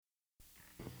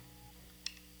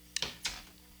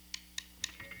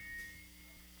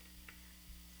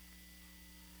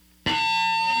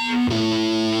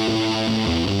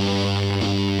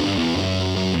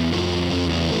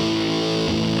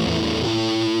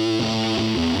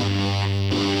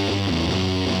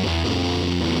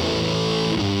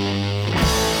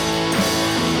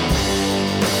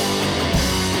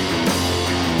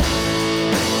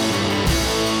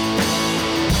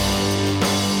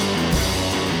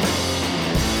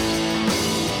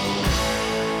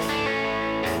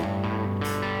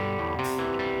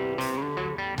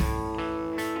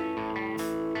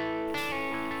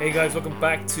Hey guys, welcome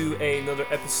back to another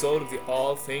episode of the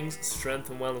All Things Strength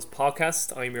and Wellness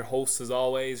podcast. I'm your host as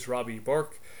always, Robbie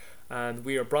Burke, and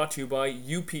we are brought to you by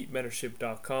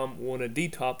upmentorship.com, one of the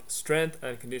top strength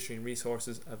and conditioning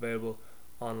resources available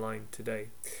online today.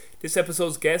 This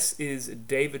episode's guest is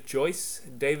David Joyce.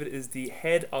 David is the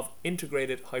head of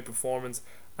integrated high performance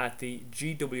at the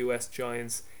GWS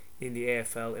Giants in the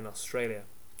AFL in Australia.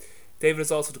 David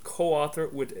is also the co-author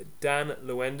with Dan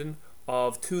Lewenden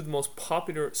of two of the most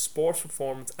popular sports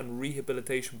performance and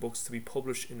rehabilitation books to be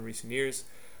published in recent years,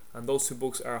 and those two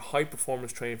books are High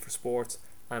Performance Training for Sports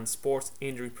and Sports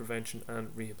Injury Prevention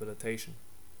and Rehabilitation.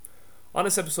 On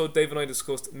this episode, David and I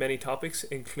discussed many topics,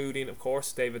 including, of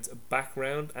course, David's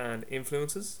background and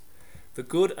influences, the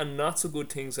good and not so good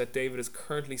things that David is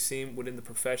currently seeing within the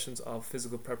professions of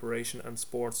physical preparation and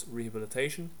sports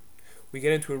rehabilitation. We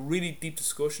get into a really deep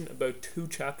discussion about two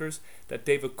chapters that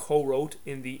David co-wrote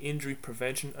in the Injury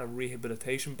Prevention and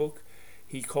Rehabilitation book.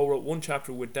 He co-wrote one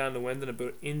chapter with Dan Lewenden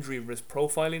about injury risk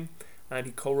profiling, and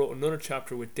he co-wrote another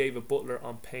chapter with David Butler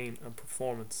on pain and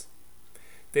performance.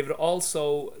 David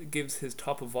also gives his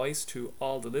top advice to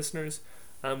all the listeners,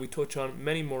 and we touch on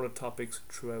many more topics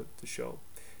throughout the show.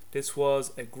 This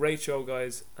was a great show,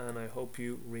 guys, and I hope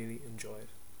you really enjoy it.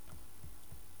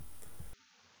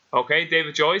 Okay,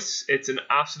 David Joyce, it's an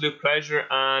absolute pleasure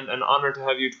and an honor to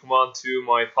have you to come on to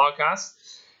my podcast.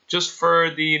 Just for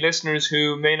the listeners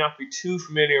who may not be too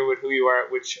familiar with who you are,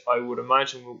 which I would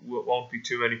imagine won't be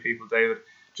too many people, David,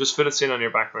 just fill us in on your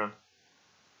background.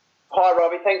 Hi,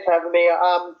 Robbie. Thanks for having me.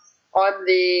 I'm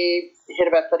the head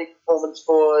of athletic performance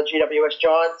for GWS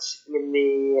Giants in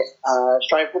the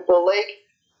Australian Football League.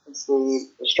 It's the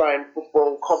Australian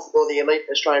football or the elite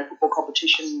Australian football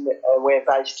competition. We're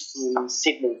based in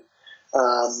Sydney,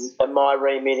 and my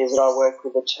remit is that I work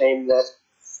with a team that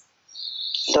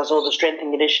does all the strength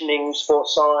and conditioning,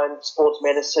 sports science, sports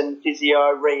medicine,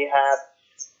 physio, rehab,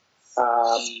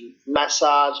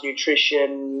 massage,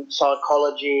 nutrition,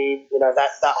 psychology.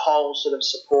 That whole sort of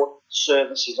support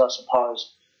services, I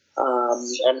suppose.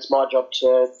 And it's my job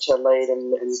to lead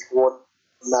and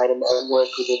coordinate and work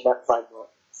within that framework.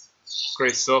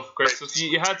 Great stuff.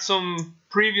 You had some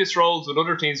previous roles with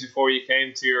other teams before you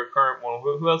came to your current one.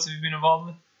 Who else have you been involved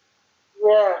with?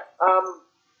 Yeah,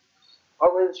 I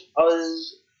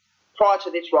was prior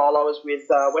to this role, I was with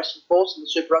Western Force in the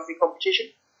Super Rugby competition,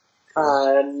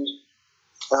 and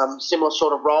similar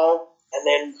sort of role. And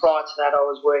then prior to that, I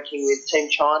was working with Team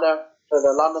China for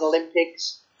the London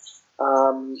Olympics,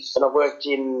 and I worked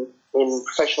in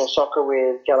professional soccer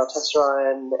with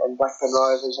Galatasaray and Blackburn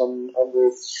Rovers, and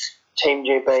with Team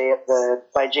GB at the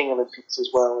Beijing Olympics as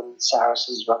well, and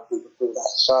Saracens rugby before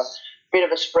that. So a bit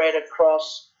of a spread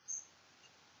across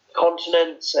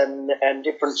continents and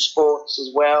different sports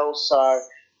as well. So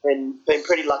been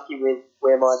pretty lucky with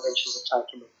where my adventures have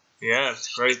taken me. Yeah, it's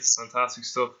great. It's fantastic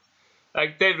stuff.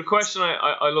 David, a question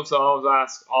I love to always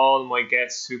ask all my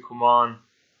guests who come on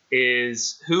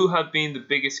is, who have been the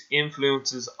biggest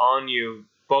influences on you,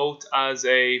 both as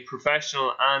a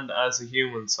professional and as a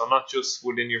human? So not just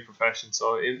within your profession,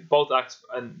 so in both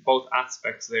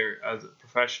aspects there, as a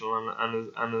professional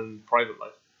and in private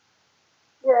life.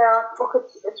 Yeah, look,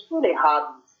 it's really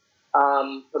hard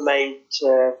for me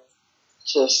to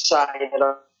say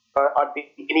that I'd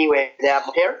be anywhere without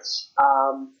my parents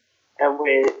and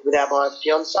without my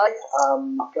fiance.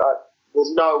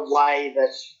 There's no way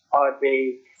that I'd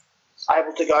be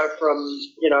able to go from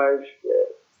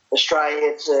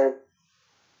Australia to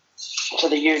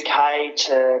the UK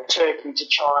to Turkey to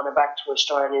China back to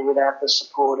Australia without the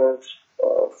support of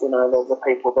the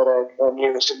people that are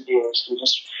nearest and dearest. You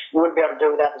wouldn't be able to do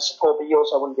it without the support, but you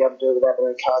also wouldn't be able to do it without their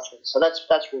encouragement. So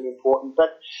that's really important.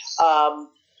 But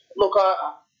look,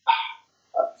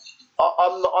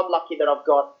 I'm lucky that I've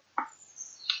got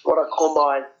what I call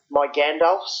my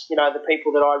Gandalfs. The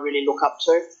people that I really look up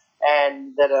to,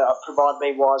 and that provide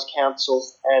me wise counsel,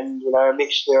 and a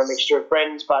mixture of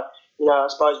friends. But I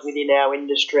suppose within our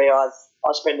industry, I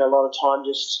spend a lot of time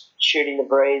just shooting the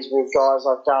breeze with guys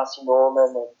like Darcy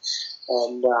Norman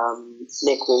and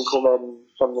Nick Winkelman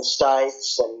from the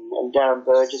States, and Darren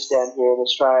Burgess down here in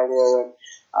Australia,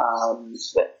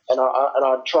 and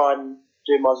I try and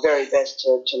do my very best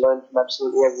to learn from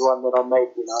absolutely everyone that I meet.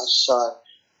 So.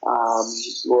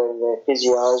 Whether they're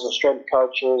physios or strength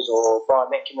coaches or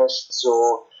biomechanists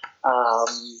or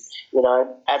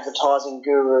advertising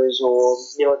gurus or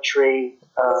military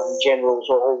generals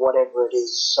or whatever it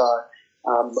is. So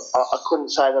I couldn't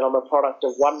say that I'm a product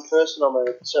of one person. I'm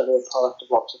certainly a product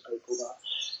of lots of people,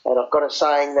 though. And I've got a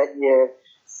saying that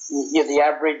you're the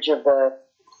average of the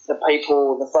the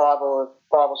people, the five or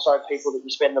so people that you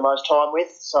spend the most time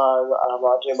with. So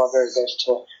I do my very best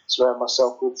to surround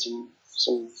myself with some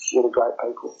really great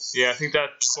people. Yeah, I think that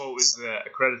quote is a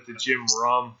credit to Jim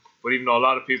Rohn. But even though a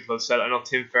lot of people have said it, I know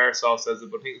Tim Ferriss also says it,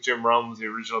 but I think Jim Rohn was the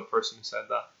original person who said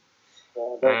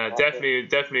that.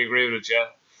 Definitely agree with it,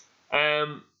 yeah.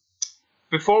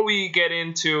 Before we get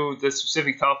into the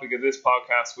specific topic of this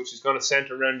podcast, which is going to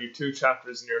center around your 2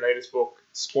 chapters in your latest book,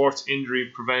 Sports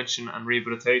Injury Prevention and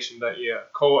Rehabilitation, that you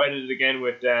co-edited again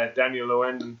with Daniel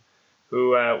Lewenden,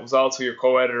 who was also your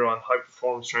co-editor on High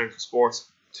Performance Training for Sports.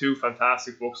 2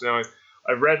 fantastic books. Now,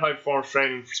 I've read High Performance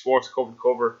Training for Sports cover to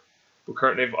cover, but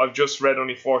currently I've just read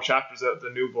only 4 chapters out of the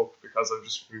new book because I've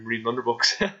just been reading other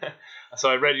books. So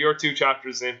I read your 2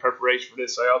 chapters in preparation for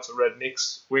this. I also read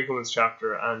Nick's Winkleman's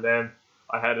chapter, and then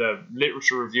I had a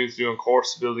literature review to do on core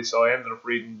stability, so I ended up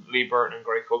reading Lee Burton and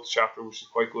Greg Cook's chapter, which is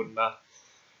quite good in that.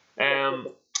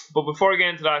 But before I get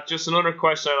into that, just another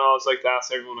question I always like to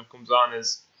ask everyone that comes on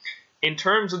is, in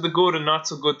terms of the good and not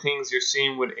so good things you're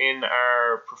seeing within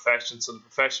our profession, so the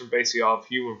profession basically of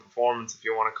human performance, if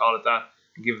you want to call it that,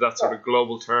 and give that sort of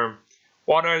global term,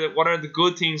 what are the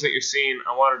good things that you're seeing,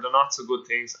 and what are the not so good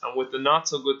things? And with the not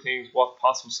so good things, what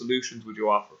possible solutions would you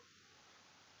offer?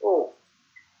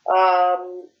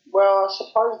 Well, I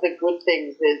suppose the good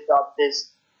things,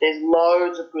 there's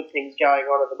loads of good things going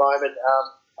on at the moment.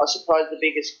 I suppose the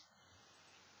biggest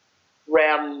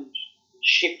round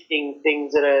shifting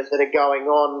things that are going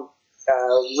on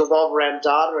revolve around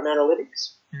data and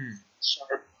analytics. So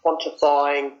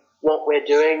quantifying what we're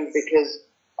doing, because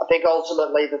I think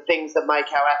ultimately the things that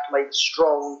make our athletes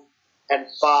strong and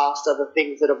fast are the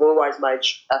things that have always made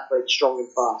athletes strong and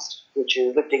fast, which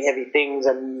is lifting heavy things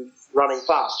and running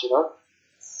fast,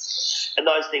 And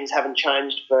those things haven't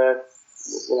changed for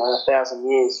 1,000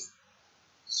 years.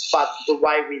 But the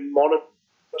way we monitor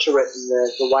it and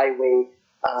the way we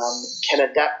can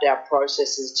adapt our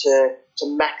processes to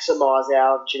maximise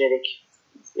our genetic,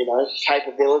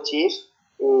 capabilities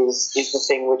is the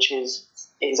thing which is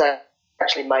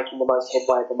actually making the most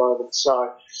headway at the moment.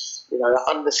 So,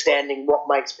 understanding what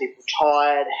makes people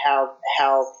tired,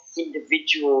 how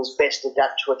individuals best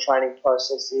adapt to a training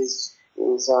process is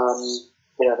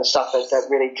the stuff that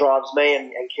really drives me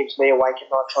and keeps me awake at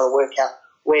night, trying to work out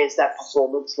where's that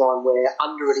performance line where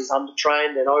under it is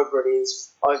undertrained and over it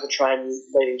is overtrained,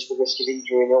 leading to the risk of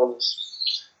injury and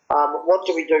illness. What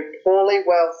do we do poorly?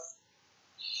 Well,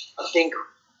 I think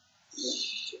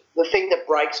the thing that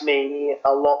breaks me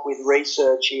a lot with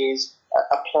research is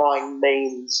applying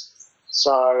means.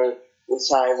 So we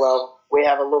say, well, we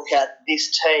have a look at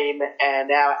this team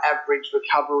and our average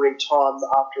recovery time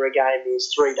after a game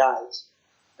is 3 days.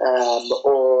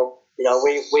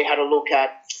 We had a look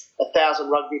at 1,000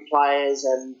 rugby players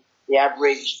and the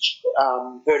average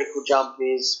vertical jump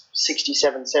is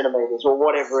 67 centimetres or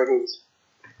whatever it is.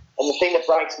 And the thing that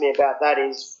breaks me about that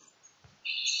is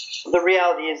the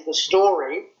reality is the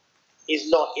story is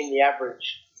not in the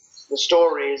average. The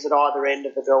story is at either end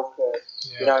of the bell curve.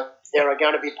 Yeah. There are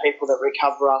going to be people that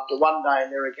recover after 1 day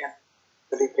and there are going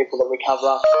to be people that recover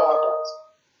after 5 days.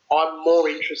 I'm more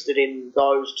interested in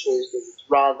those 2 things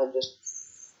rather than just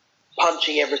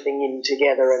punching everything in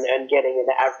together and getting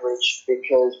an average,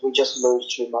 because we just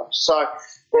lose too much. So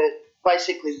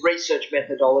basically research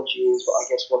methodology is, I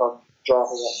guess, what I'm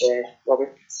driving at there,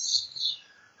 Robbie.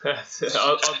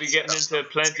 I'll be getting into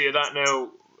plenty of that now.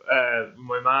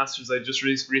 My Masters, I just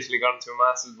recently got into a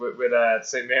Masters with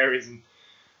St. Mary's, and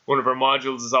one of our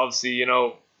modules is obviously,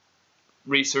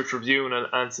 research reviewing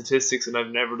and statistics, and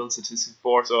I've never done statistics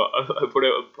before, so I put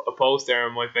out a post there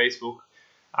on my Facebook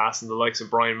asking the likes of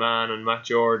Brian Mann and Matt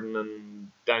Jordan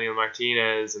and Daniel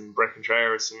Martinez and Brett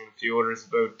Contreras and a few others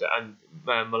and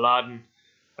Mladen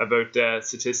about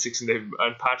statistics, and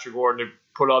Patrick Gordon, they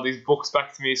put all these books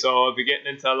back to me, so I'll be getting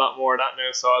into a lot more of that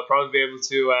now, so I'll probably be able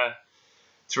to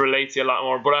relate to you a lot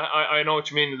more. But I know what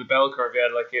you mean in the bell curve, yeah,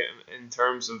 like in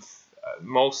terms of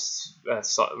most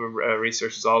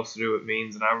research is also to do with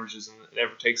means and averages, and it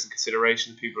never takes into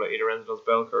consideration people at either end of those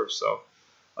bell curves, so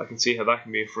I can see how that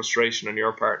can be a frustration on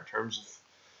your part in terms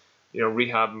of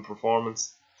rehab and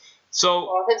performance. So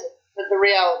I think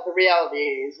the reality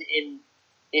is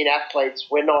in athletes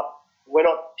we're not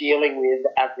dealing with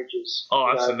averages. Oh,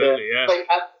 absolutely, yeah.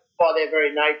 By their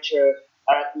very nature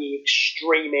are at the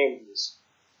extreme ends.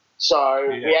 So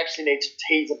we actually need to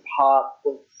tease apart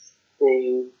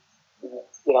the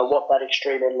what that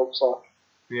extreme end looks like.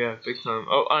 Yeah, big time.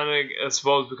 Oh, and I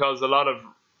suppose because a lot of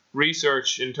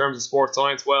research in terms of sports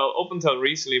science, well, up until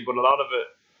recently, but a lot of it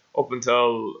up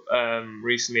until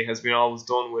recently has been always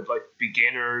done with like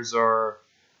beginners or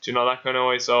Do you know, that kind of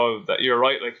way? So that you're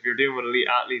right. Like if you're dealing with elite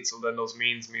athletes, well, then those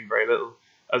means mean very little.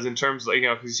 As in terms of, like,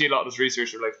 because you see a lot of this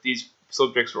research are like these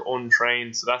subjects were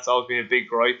untrained, so that's always been a big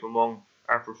gripe among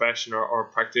our profession or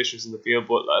practitioners in the field.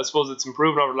 But I suppose it's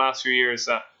improved over the last few years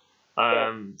that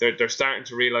they're starting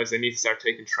to realize they need to start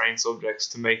taking trained subjects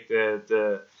to make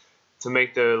the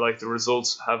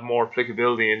results have more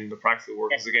applicability in the practical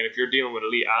work. Because again, if you're dealing with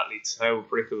elite athletes, how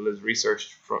applicable is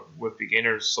research with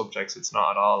beginners subjects? It's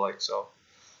not at all. Like so.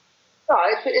 No,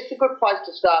 it's a good place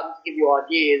to start and to give you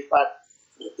ideas, but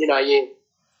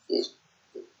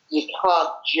you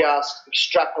can't just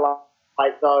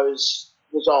extrapolate those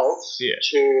results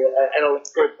to an elite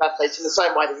group of athletes in the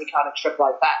same way that you can't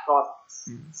extrapolate back on.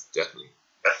 Definitely.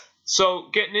 So,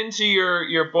 getting into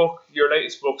your book, your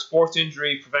latest book, Sports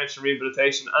Injury Prevention and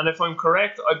Rehabilitation, and if I'm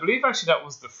correct, I believe actually that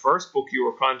was the first book you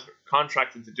were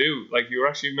contracted to do. Like, you were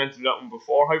actually meant to do that one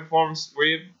before High Performance. Were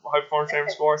you High Performance Training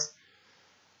Sports?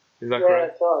 Is that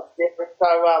correct? Yeah,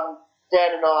 so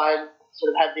Dan and I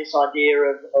sort of had this idea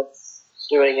of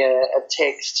doing a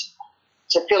text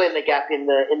to fill in the gap in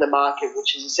the market,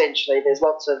 which is essentially there's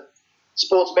lots of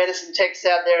sports medicine texts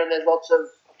out there and there's lots of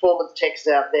performance texts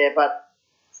out there, but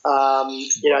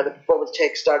the performance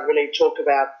texts don't really talk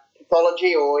about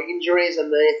pathology or injuries,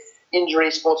 and the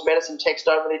injury sports medicine texts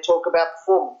don't really talk about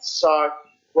performance. So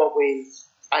what we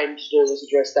aim to do is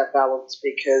address that balance,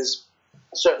 because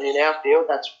certainly in our field,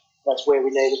 that's where we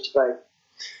need it to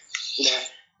be.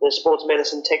 The sports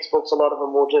medicine textbooks, a lot of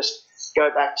them will just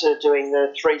go back to doing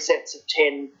the 3 sets of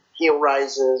 10 heel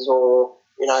raises, or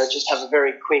just have a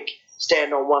very quick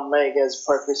stand on one leg as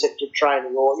proprioceptive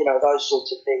training, or those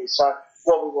sorts of things. So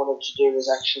what we wanted to do was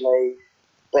actually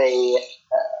be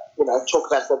talk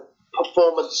about the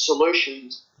performance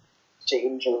solutions to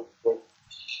injury.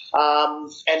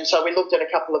 And so we looked at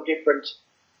a couple of different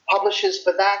publishers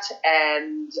for that,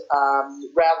 and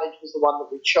Routledge was the one that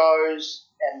we chose,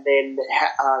 and then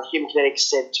Human Kinetics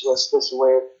said to us, listen,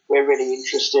 we're really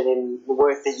interested in the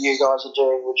work that you guys are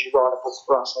doing, would you write a book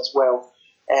for us as well?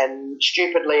 And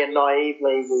stupidly and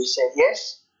naively we said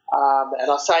yes, and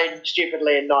I say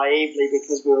stupidly and naively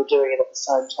because we were doing it at the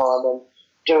same time, and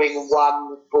doing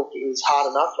one book is hard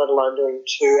enough, let alone doing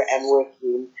two and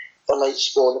working in elite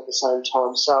sport at the same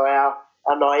time. So our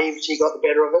naivety got the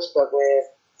better of us, but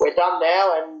we're done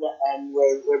now, and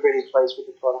we're really pleased with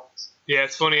the product. Yeah,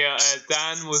 it's funny.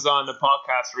 Dan was on the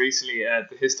podcast recently,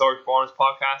 the Historic Performance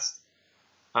podcast,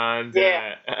 and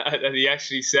he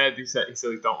actually said he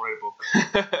don't write a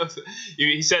book.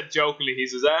 He said jokingly, he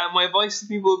says, my advice to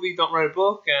people would be don't write a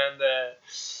book, and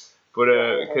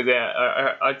because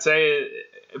I'd say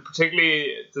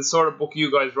particularly the sort of book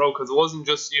you guys wrote, because it wasn't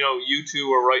just you two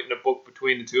were writing a book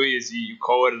between the two of you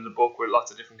co-edited the book with lots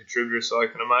of different contributors, so I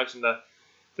can imagine that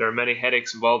there are many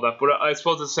headaches involved with that, but I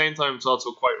suppose at the same time it's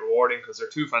also quite rewarding because they're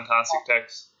two fantastic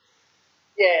texts.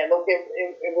 Yeah, look,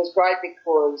 it was great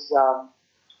because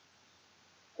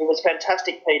it was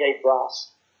fantastic PD for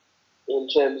us in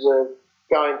terms of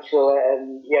going through it,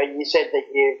 and you said that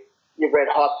you've read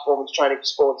High Performance Training for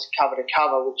Sports cover to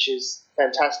cover, which is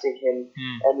fantastic and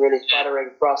really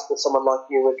flattering for us that someone like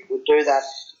you would do that.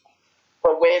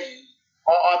 But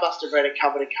I must have read it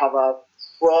cover to cover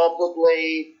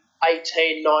probably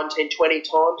 18, 19, 20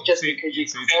 times, just because you're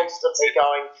constantly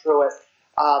going through it.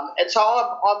 And so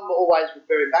I'm always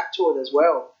referring back to it as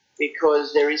well,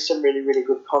 because there is some really, really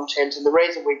good content. And the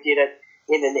reason we did it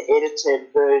in an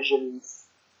edited version,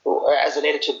 or as an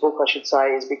edited book, I should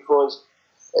say, is because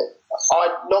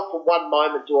not for one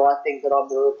moment do I think that I'm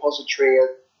the repository of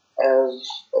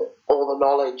all the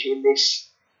knowledge in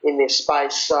this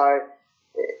space. So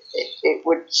it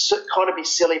would kind of be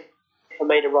silly for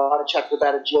me to write a chapter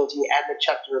about agility and a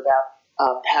chapter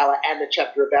about power and a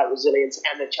chapter about resilience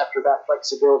and a chapter about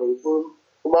flexibility.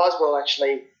 We might as well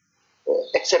actually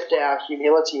accept our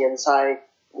humility and say,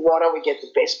 why don't we get the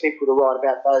best people to write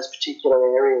about those particular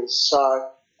areas?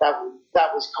 So that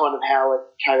was kind of how it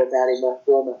came about in that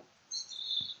format.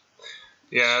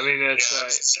 Yeah, I mean,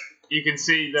 it's you can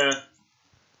see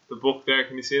the book there.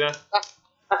 Can you see that?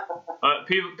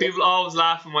 People always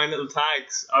laugh at my little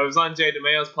tags. I was on Jay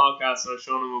DeMayo's podcast and I was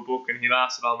showing him a book and he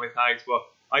laughed at all my tags, but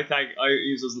I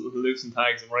use those little hallucin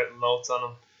tags and write little notes on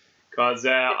them, because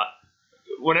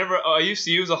whenever I used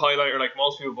to use a highlighter like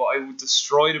most people, but I would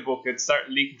destroy the book. It'd start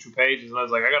leaking through pages, and I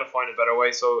was like, I gotta find a better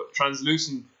way. So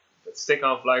translucent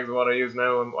stick-on flags are what I use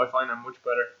now, and I find them much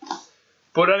better.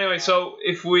 But anyway, so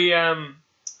if we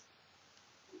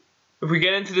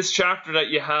get into this chapter that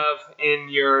you have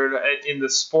in the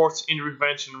Sports Injury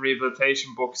Prevention and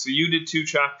Rehabilitation book, so you did 2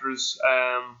 chapters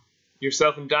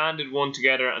yourself and Dan did one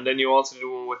together, and then you also did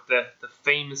one with the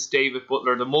famous David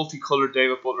Butler, the multicolored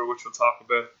David Butler, which we'll talk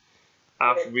about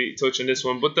after we touch on this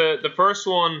one. But the first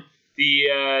one,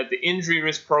 the injury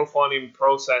risk profiling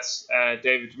process,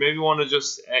 David, you maybe want to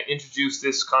just introduce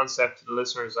this concept to the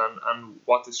listeners and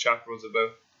what this chapter was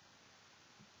about.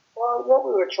 Well, what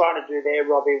we were trying to do there,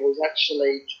 Robbie, was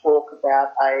actually talk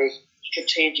about a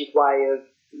strategic way of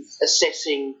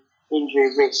assessing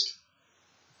injury risk,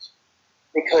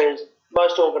 because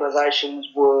most organisations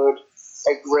would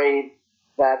agree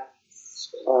that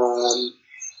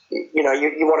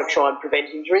you want to try and prevent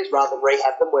injuries rather than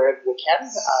rehab them wherever you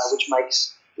can, which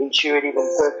makes intuitive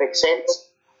and perfect sense.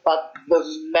 But the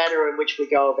manner in which we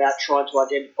go about trying to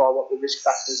identify what the risk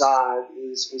factors are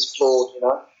is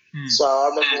flawed, So I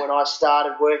remember when I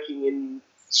started working in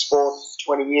sport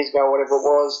 20 years ago, whatever it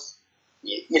was,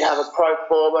 you'd have a pro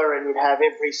forma and you'd have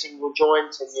every single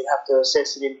joint, and you'd have to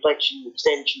assess an inflection,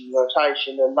 extension,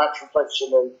 rotation, and lateral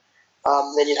flexion, and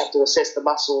then you'd have to assess the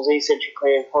muscles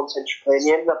eccentrically and concentrically, and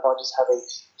you end up by just having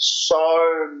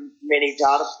so many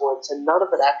data points, and none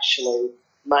of it actually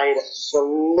made a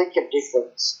lick of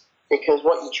difference, because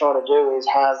what you're trying to do is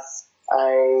have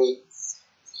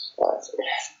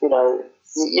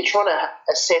you're trying to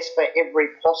assess for every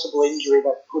possible injury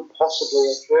that could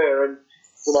possibly occur, and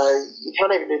you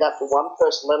can't even do that for one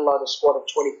person, let alone a squad of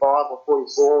 25 or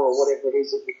 44 or whatever it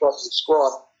is that you've got in the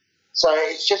squad. So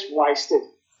it's just wasted.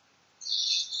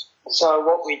 So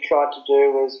what we tried to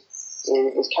do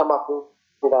is come up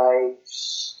with a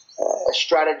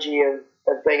strategy of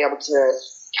being able to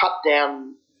cut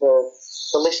down the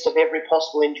list of every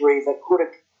possible injury that could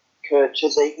occur to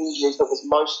the injuries that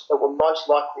were most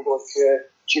likely to occur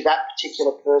to that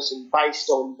particular person based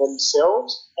on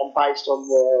themselves and based on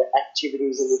the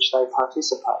activities in which they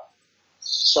participate.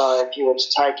 So if you were to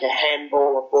take a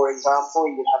handballer, for example,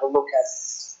 you'd have a look at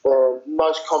the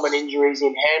most common injuries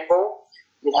in handball.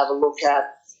 You'd have a look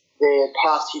at the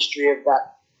past history of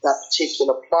that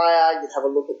particular player. You'd have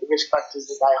a look at the risk factors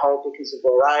that they hold because of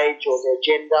their age or their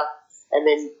gender. And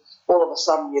then all of a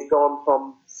sudden you've gone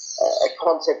from a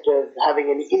concept of having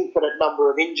an infinite number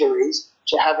of injuries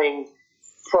to having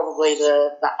probably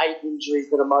the 8 injuries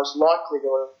that are most likely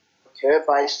to occur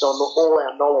based on all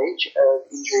our knowledge of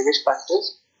injury risk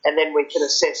factors, and then we can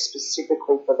assess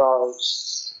specifically for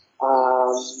those.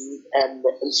 And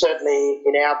certainly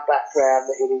in our background,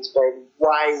 it has been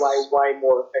way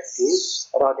more effective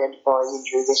at identifying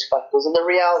injury risk factors. And the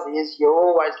reality is you're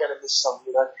always going to miss some,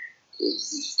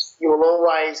 You will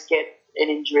always get an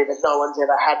injury that no one's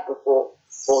ever had before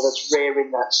or that's rare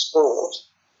in that sport.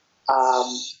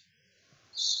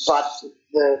 But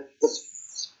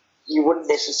you wouldn't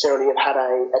necessarily have had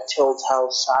a telltale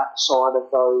sign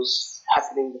of those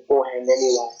happening beforehand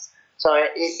anyway. So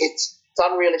it's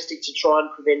unrealistic to try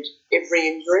and prevent every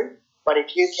injury, but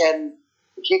if you can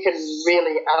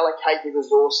really allocate your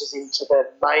resources into the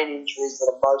main injuries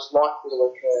that are most likely to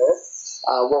occur,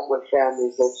 what we've found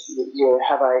is that you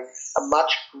have a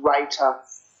much greater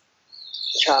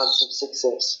chance of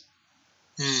success.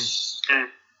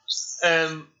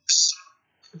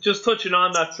 Just touching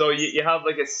on that, so you have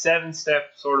like a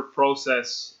 7-step sort of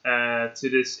process to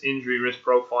this injury risk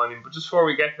profiling. But just before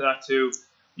we get to that too,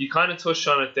 you kind of touched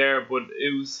on it there, but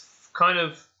it was kind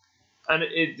of, and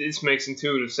this makes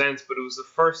intuitive sense, but it was the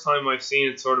first time I've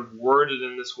seen it sort of worded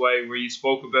in this way, where you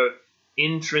spoke about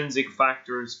intrinsic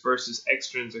factors versus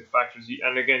extrinsic factors.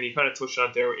 And again, you kind of touched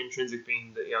on it there, intrinsic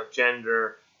being the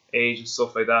gender, age, and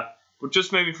stuff like that. But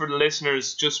just maybe for the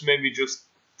listeners, just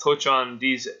touch on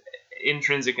these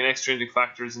intrinsic and extrinsic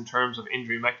factors in terms of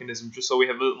injury mechanism, just so we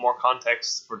have a little more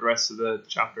context for the rest of the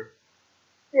chapter.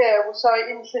 Yeah, well, so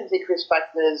intrinsic risk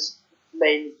factors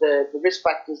means the risk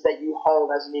factors that you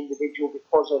hold as an individual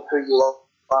because of who you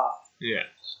are. Yeah.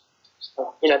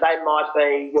 They might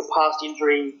be your past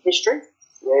injury history.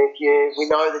 We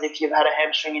know that if you've had a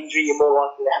hamstring injury, you're more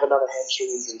likely to have another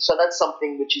hamstring injury. So that's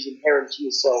something which is inherent to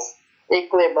yourself.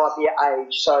 Equally, it might be your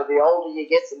age. So the older you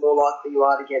get, the more likely you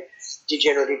are to get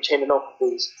degenerative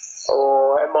tendinopathies.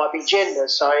 Or it might be gender.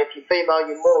 So if you're female,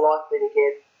 you're more likely to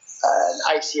get an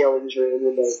ACL injury in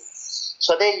your knee.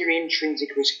 So they're your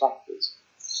intrinsic risk factors.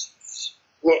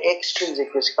 Your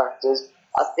extrinsic risk factors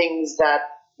are things that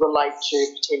relate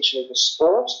to potentially the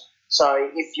sport.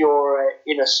 So if you're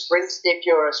a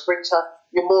sprinter,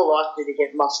 you're more likely to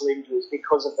get muscle injuries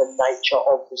because of the nature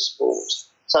of the sport.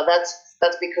 So that's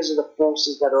because of the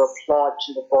forces that are applied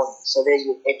to the body. So they're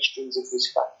your extrinsic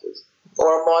risk factors.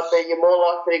 Or it might be you're more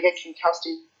likely to get concussed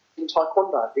in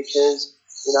taekwondo because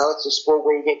it's a sport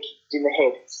where you get kicked in the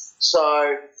head.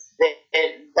 So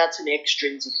that's an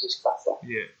extrinsic risk factor.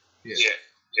 Yeah.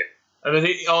 And I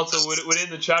think also within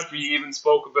the chapter you even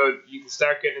spoke about, you can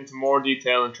start getting into more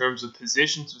detail in terms of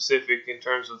position specific, in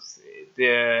terms of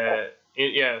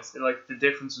like the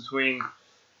difference between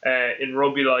in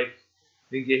rugby, like I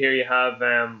think here you have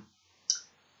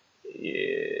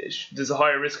there's a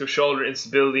higher risk of shoulder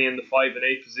instability in the 5 and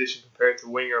 8 position compared to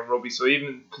winger and rugby. So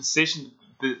even position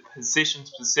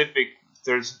specific,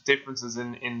 there's differences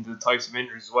in the types of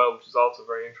injuries as well, which is also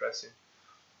very interesting.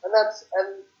 And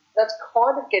that's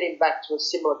kind of getting back to a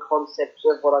similar concept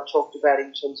of what I talked about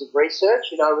in terms of research.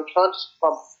 We can't just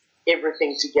pump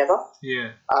everything together.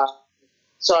 Yeah.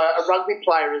 So a rugby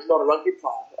player is not a rugby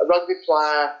player. A rugby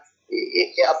player,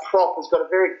 a prop, has got a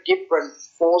very different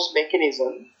force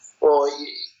mechanism, or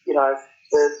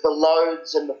the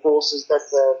loads and the forces that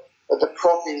the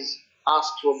prop is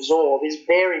asked to absorb is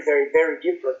very, very, very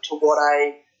different to what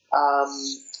a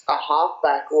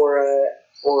halfback or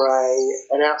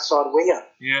an outside winger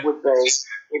would be,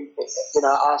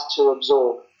 asked to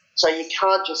absorb. So you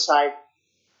can't just say,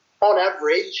 on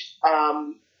average,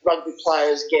 rugby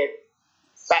players get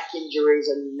back injuries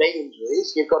and knee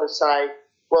injuries. You've got to say,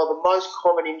 well, the most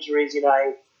common injuries in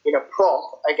a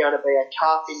prop are going to be a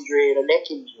calf injury and a neck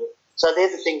injury. So they're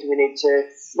the things we need to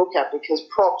look at, because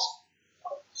props,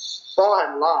 by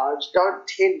and large, don't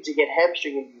tend to get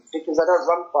hamstring injuries because they don't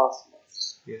run fast enough.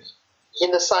 Yeah.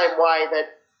 In the same way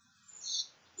that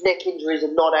neck injuries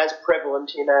are not as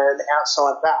prevalent in an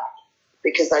outside back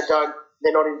because they're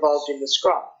not involved in the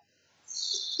scrum.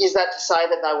 Is that to say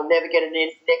that they will never get a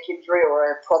neck injury,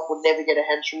 or a prop will never get a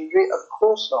hamstring injury? Of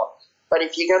course not. But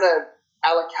if you're going to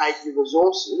allocate your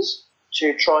resources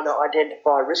to trying to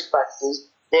identify risk factors,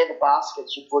 they're the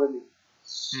baskets you put them in.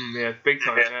 Yeah, big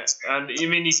time. Yeah. And I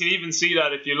mean, you can even see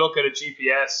that if you look at a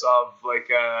GPS of like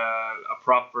a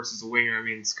prop versus a winger. I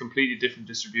mean, it's completely different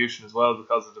distribution as well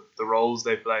because of the roles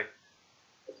they play.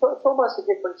 It's almost a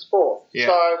different sport. Yeah.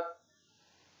 So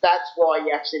that's why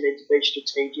you actually need to be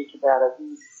strategic about it,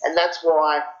 and that's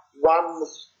why one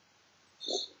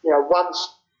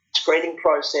screening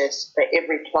process for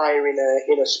every player in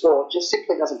a sport just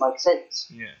simply doesn't make sense.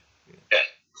 Yeah.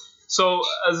 So,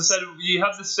 as I said, you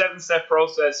have the 7-step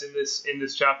process in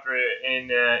this chapter in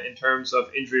terms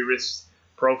of injury risk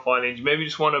profiling. You maybe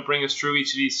just want to bring us through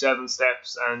each of these 7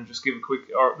 steps and just give a quick,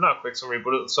 or not a quick summary,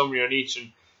 but a summary on each,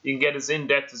 and you can get as in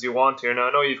depth as you want here. Now,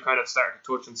 I know you've kind of started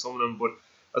to touch on some of them, but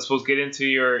I suppose get into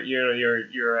your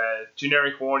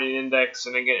generic warning index,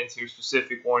 and then get into your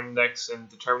specific warning index and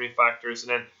determining factors,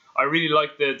 and then I really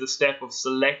like the step of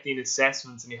selecting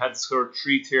assessments, and you had this sort of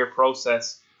 3-tier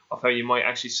process of how you might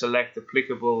actually select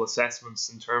applicable assessments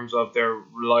in terms of their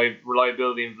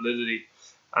reliability and validity,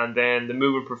 and then the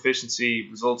movement proficiency,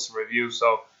 results, and review.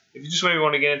 So if you just maybe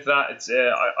want to get into that, it's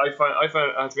I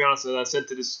found to be honest, and I said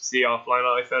to this to you offline,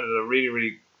 I found it a really,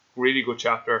 really, really good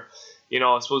chapter.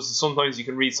 I suppose sometimes you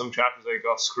can read some chapters like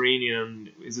screening,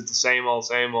 and is it the same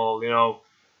old?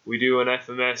 We do an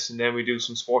FMS and then we do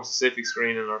some sport specific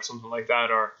screening or something like that,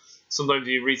 or sometimes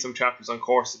you read some chapters on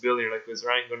core stability, you're like, is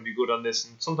there anything going to be good on this?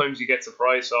 And sometimes you get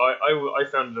surprised. So I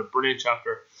found it a brilliant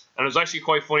chapter, and it was actually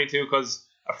quite funny too, because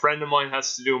a friend of mine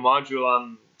has to do a module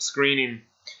on screening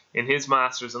in his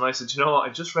masters, and I said, I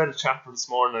just read a chapter this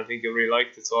morning, I think I really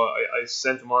liked it, so I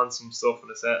sent him on some stuff,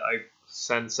 and I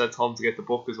said to him to get the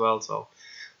book as well. So,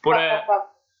 but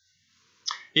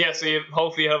so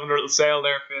hopefully you have a little sale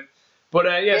there for you. But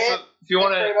so if you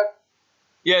want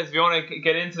to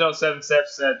get into those 7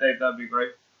 steps, Dave, that'd be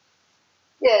great.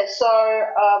 Yeah, so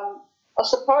I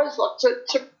suppose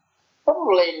to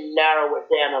probably narrow it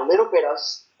down a little bit,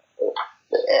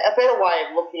 a better way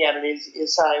of looking at it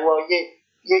is saying, well,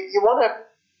 you want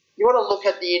to look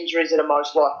at the injuries that are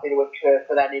most likely to occur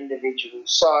for that individual.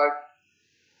 So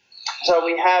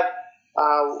we have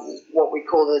what we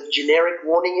call the generic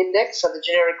warning index. So the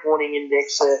generic warning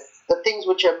index are the things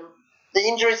which are the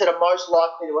injuries that are most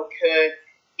likely to occur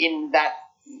in that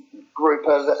group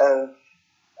of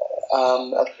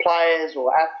players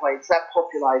or athletes, that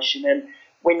population. And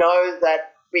we know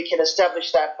that we can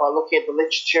establish that by looking at the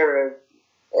literature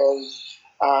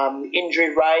of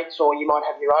injury rates, or you might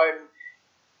have your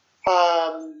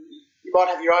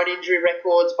own injury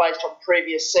records based on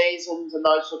previous seasons and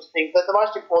those sorts of things. But the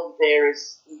most important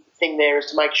thing there is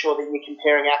to make sure that you're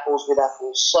comparing apples with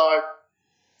apples. So,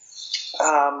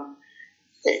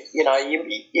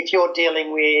 if you're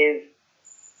dealing with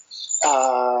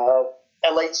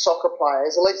elite soccer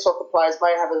players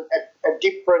may have a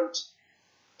different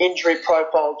injury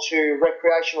profile to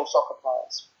recreational soccer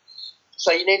players.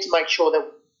 So you need to make sure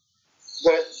that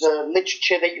the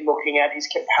literature that you're looking at is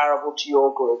comparable to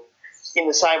your group, in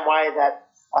the same way that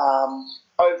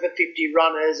over 50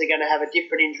 runners are going to have a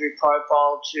different injury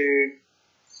profile to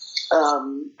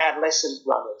adolescent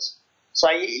runners. So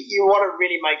you want to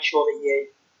really make sure that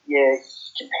you're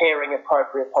comparing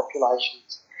appropriate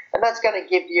populations. And that's going to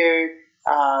give you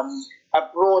a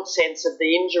broad sense of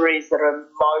the injuries that are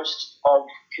most of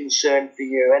concern for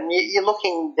you. And you're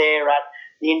looking there at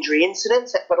the injury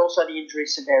incidence, but also the injury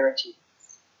severity.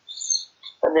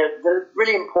 And the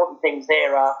really important things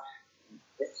there are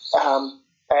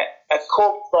a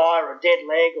cork thigh or a dead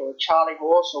leg or a Charlie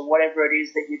horse or whatever it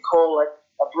is that you call it,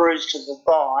 a bruise to the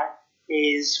thigh,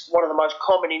 is one of the most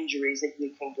common injuries that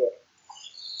you can get.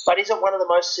 But is it one of the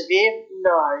most severe?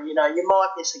 No. You might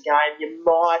miss a game, you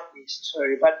might miss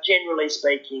two, but generally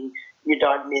speaking, you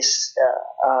don't miss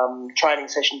training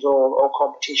sessions or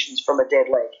competitions from a dead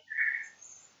leg.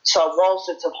 So whilst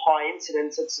it's of high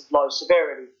incidence, it's of low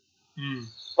severity.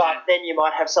 But then you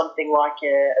might have something like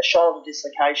a shoulder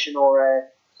dislocation or an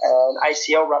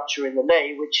ACL rupture in the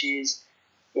knee, which is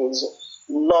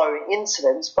low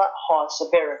incidence but high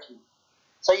severity.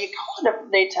 So you kind of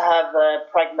need to have a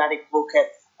pragmatic look at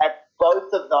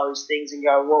both of those things and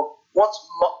go, well,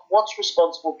 what's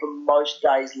responsible for most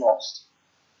days lost?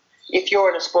 If you're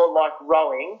in a sport like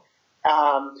rowing,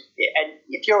 and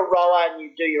if you're a rower and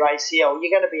you do your ACL,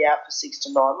 you're going to be out for 6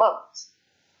 to 9 months.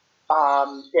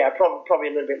 Probably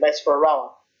a little bit less for a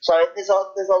rower. So there's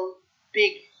a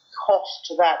big cost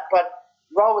to that. But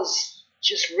rowers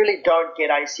just really don't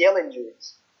get ACL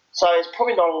injuries. So there's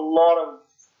probably not a lot of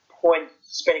point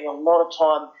spending a lot of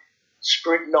time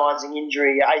scrutinising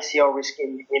injury ACL risk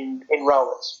in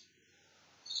rowers.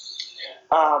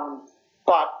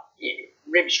 But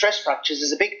rib stress fractures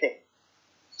is a big thing.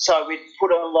 So we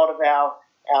put a lot of our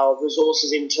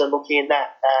resources into looking at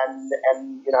that and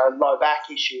low back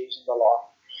issues and the like.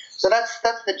 So that's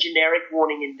the generic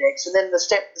warning index, and then the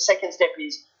second step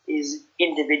is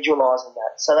individualising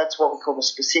that. So that's what we call the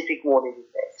specific warning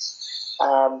index.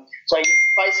 So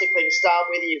basically, to start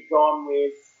with, you've gone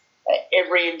with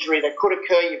every injury that could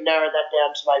occur. You've narrowed that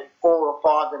down to maybe 4 or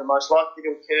 5 that are most likely to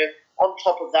occur. On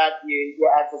top of that, you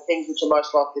add the things which are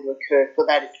most likely to occur for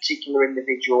that particular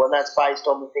individual, and that's based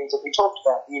on the things that we talked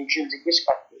about, the intrinsic risk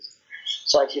factors.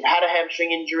 So if you've had a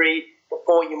hamstring injury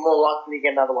before, you're more likely to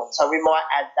get another one. So we might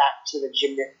add that to the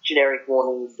generic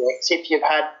warning index. If you've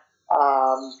had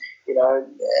a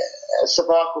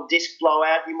cervical disc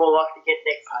blowout, you're more likely to get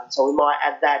neck pain. So we might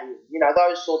add that in.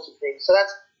 Those sorts of things. So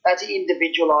that's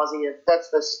individualising it. That's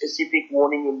the specific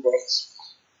warning index.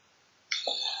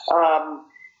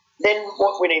 Then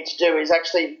what we need to do is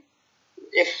actually,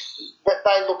 if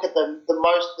they look at the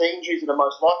injuries that are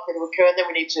most likely to occur, then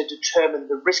we need to determine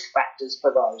the risk factors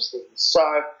for those things.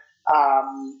 So,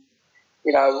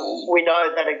 we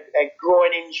know that a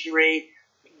groin injury,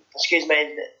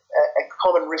 a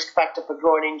common risk factor for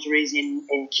groin injuries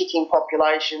in kicking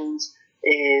populations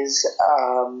is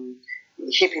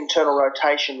hip internal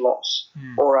rotation loss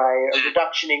or a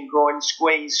reduction in groin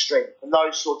squeeze strength and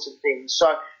those sorts of things.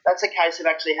 So that's a case of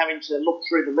actually having to look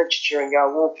through the literature and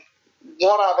go, well,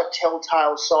 what are the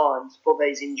telltale signs for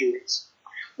these injuries?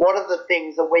 What are the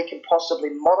things that we can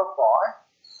possibly modify?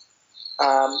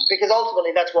 Because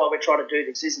ultimately that's why we're trying to do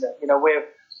this, isn't it?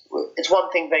 It's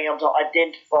one thing being able to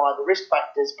identify the risk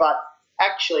factors, but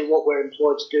actually what we're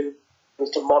employed to do is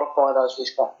to modify those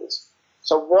risk factors.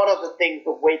 So what are the things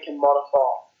that we can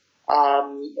modify?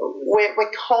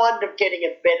 We're kind of getting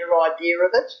a better idea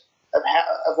of it,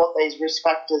 of what these risk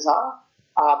factors are.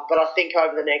 But I think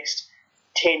over the next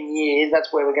 10 years,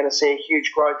 that's where we're going to see a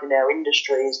huge growth in our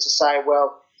industry, is to say,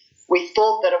 well, we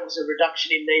thought that it was a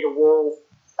reduction in knee to wall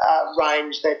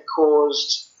range that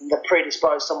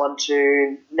predisposed someone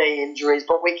to knee injuries,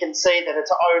 but we can see that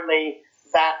it's only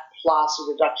that plus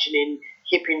a reduction in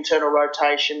hip internal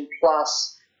rotation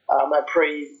plus a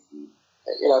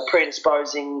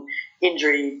predisposing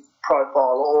injury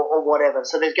profile or whatever.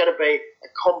 So there's going to be a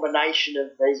combination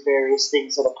of these various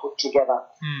things that are put together.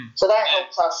 So that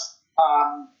helps us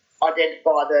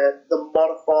identify the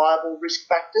modifiable risk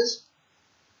factors.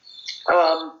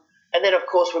 And then, of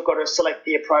course, we've got to select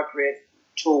the appropriate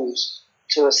tools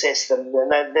to assess them.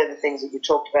 And they're the things that you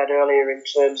talked about earlier in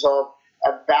terms of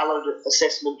a valid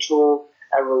assessment tool,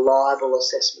 a reliable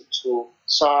assessment tool.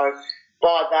 So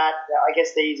by that, I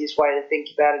guess the easiest way to think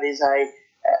about it is a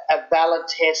valid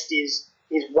test is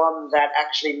one that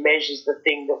actually measures the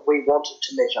thing that we want it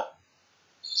to measure.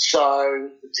 So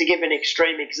to give an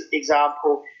extreme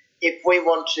example, if we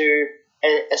want to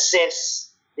assess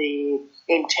the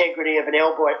integrity of an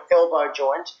elbow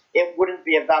joint, it wouldn't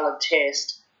be a valid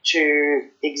test to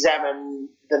examine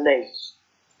the knee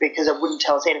because it wouldn't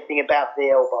tell us anything about the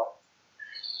elbow.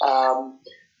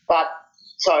 But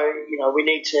So, we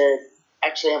need to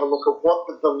actually have a look at what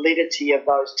the validity of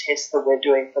those tests that we're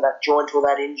doing for that joint or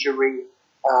that injury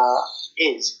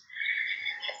is.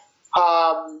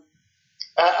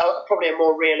 Probably a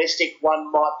more realistic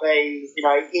one might be,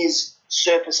 is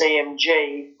surface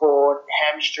EMG for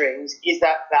hamstrings, is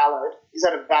that valid? Is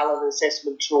that a valid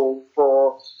assessment tool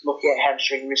for looking at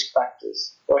hamstring risk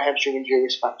factors or hamstring injury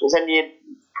risk factors? And you'd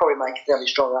probably make a fairly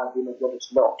strong argument that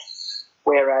it's not.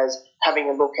 Whereas having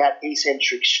a look at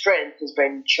eccentric strength has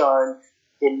been shown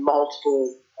in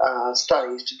multiple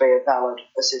studies to be a valid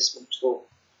assessment tool.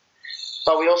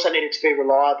 But we also need it to be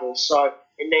reliable. So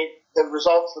the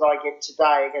results that I get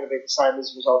today are going to be the same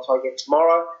as the results I get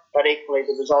tomorrow, but equally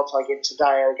the results I get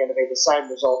today are going to be the same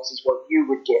results as what you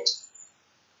would get.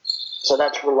 So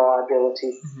that's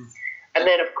reliability. Mm-hmm. And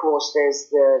then, of course,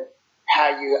 there's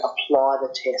how you apply the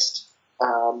test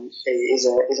is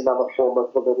another form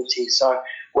of validity. So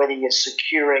whether you're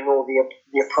securing all the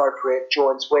appropriate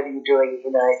joints, whether you're doing it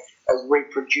in a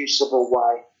reproducible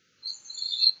way.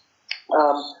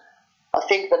 I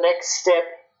think the next step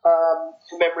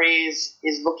for memory is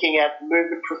looking at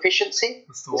movement proficiency,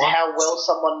 is how well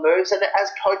someone moves. And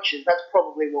as coaches, that's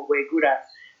probably what we're good at.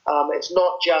 It's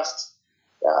not just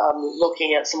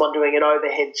looking at someone doing an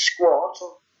overhead squat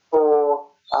or,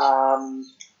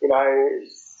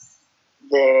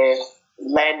 their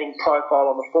landing profile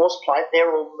on the force plate.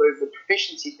 They're all movement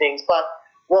proficiency things. But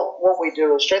what we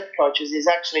do as strength coaches is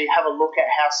actually have a look at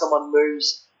how someone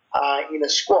moves in a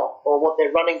squat, or what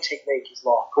their running technique is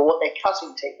like, or what their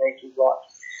cutting technique is like.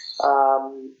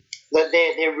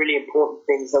 They're really important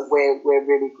things that we're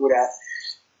really good at.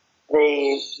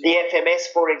 The FMS,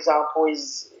 for example,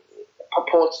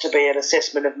 purports to be an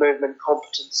assessment of movement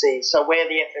competency. So where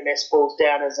the FMS falls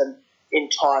down as an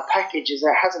entire package is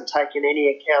it hasn't taken any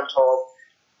account of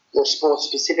the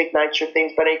sport-specific nature of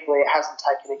things, but equally it hasn't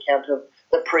taken account of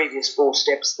the previous 4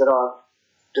 steps that I've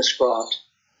described.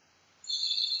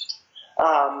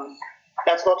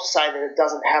 That's not to say that it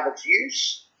doesn't have its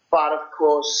use, but of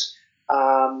course,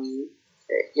 there's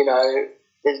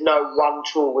no one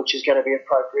tool which is going to be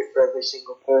appropriate for every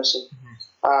single person.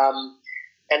 Mm-hmm.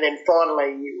 And then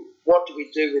finally, what do we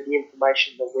do with the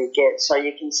information that we get? So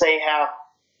you can see how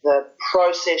the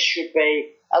process should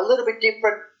be a little bit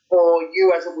different for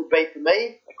you as it would be for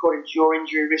me, according to your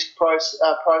injury risk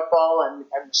profile and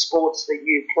the sports that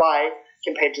you play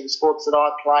compared to the sports that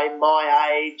I play,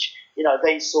 my age,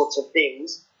 these sorts of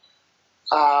things.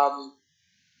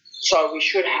 So we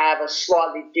should have a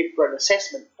slightly different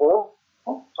assessment for,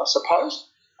 I suppose,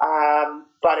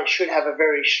 but it should have a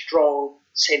very strong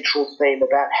central theme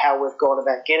about how we've gone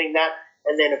about getting that.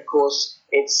 And then, of course,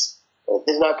 there's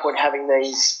no point having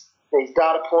these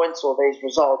data points or these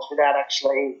results without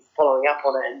actually following up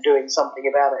on it and doing something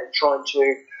about it and trying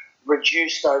to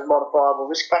reduce those modifiable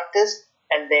risk factors,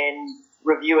 and then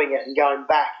reviewing it and going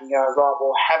back and going, right,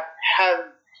 well, have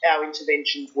our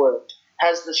interventions worked?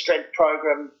 Has the strength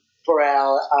program for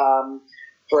our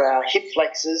hip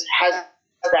flexors, has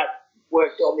that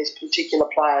worked on this particular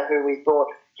player who we thought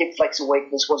hip flexor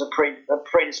weakness was a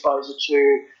predisposer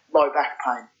to low back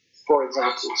pain, for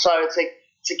example? So it's a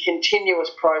continuous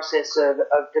process of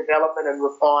development and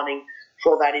refining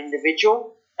for that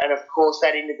individual, and of course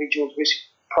that individual's risk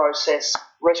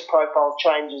profile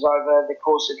changes over the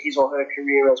course of his or her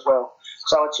career as well.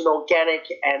 So it's an organic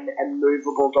and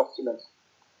movable document.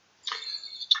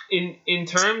 In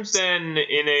terms then,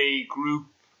 in a group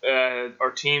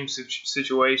or team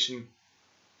situation,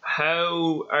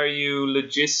 how are you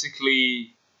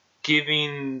logistically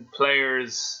giving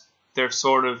players their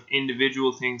sort of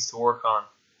individual things to work on?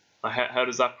 How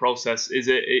does that process? Is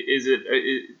it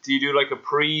do you do like a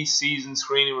pre-season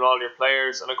screening with all your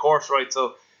players? And of course, right,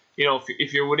 so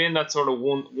if you're within that sort of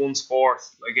one sport,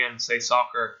 again, say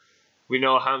soccer, we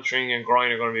know hamstring and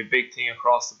groin are going to be a big thing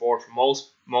across the board for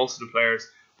most of the players.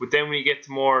 But then when you get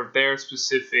to more of their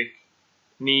specific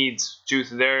needs due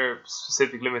to their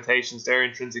specific limitations, their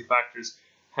intrinsic factors,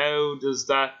 how does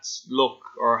that look,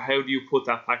 or how do you put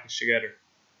that package together?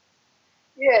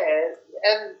 Yeah,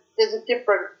 and there's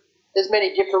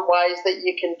many different ways that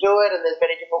you can do it, and there's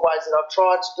many different ways that I've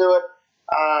tried to do it.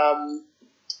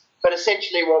 But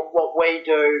essentially what we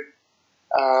do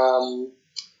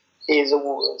is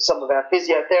some of our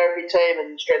physiotherapy team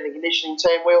and strength and conditioning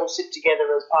team, we all sit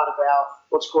together as part of our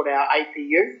what's called our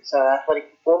APU, so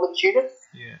Athletic Performance Unit.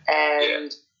 Yeah.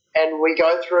 And we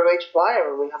go through each player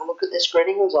and we have a look at their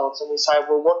screening results and we say,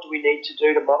 well, what do we need to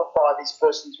do to modify this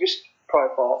person's risk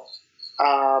profile?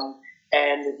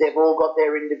 And they've all got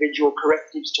their individual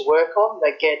correctives to work on.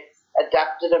 They get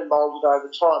adapted and moulded over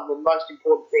time. The most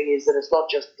important thing is that it's not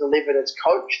just delivered, it's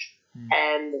coached.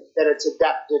 and that it's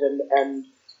adapted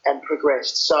and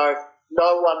progressed. So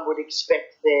no one would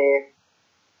expect their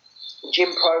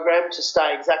gym program to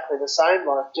stay exactly the same,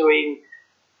 like doing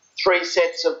 3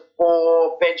 sets of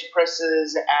 4 bench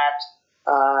presses at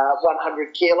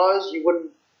 100 kilos. You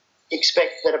wouldn't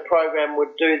expect that a program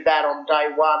would do that on day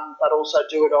 1, but also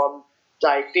do it on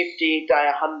day 50,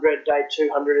 day 100, day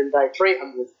 200, and day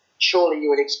 300. Surely you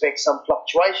would expect some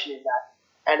fluctuation in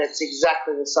that. And it's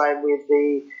exactly the same with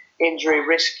the injury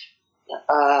risk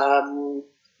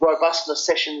robustness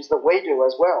sessions that we do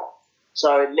as well.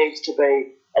 So it needs to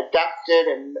be adapted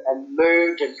and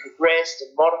moved and progressed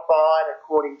and modified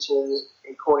according to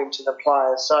the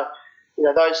players. So,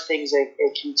 those things are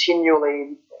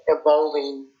continually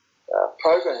evolving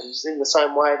programs in the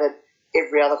same way that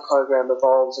every other program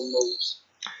evolves and moves.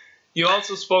 You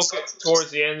also spoke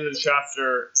towards the end of the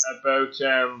chapter about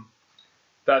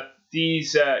that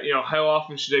these, how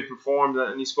often should they perform that,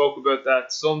 and you spoke about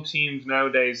that some teams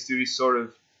nowadays do these sort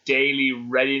of daily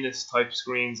readiness type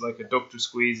screens, like adductor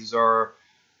squeezes or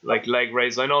like leg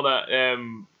raises. I know that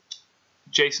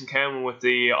Jason Cowman with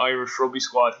the Irish rugby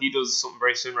squad, he does something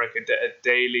very similar, like a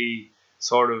daily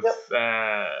sort of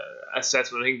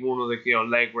assessment. I think one of the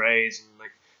leg raise, and like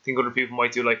I think other people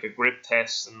might do like a grip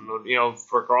test, and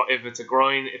if it's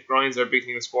if grinds are a big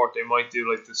thing in sport, they might do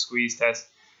like the squeeze test.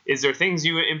 Is there things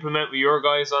you implement with your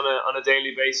guys on a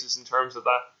daily basis in terms of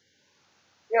that?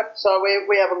 Yep. So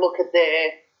we have a look at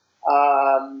their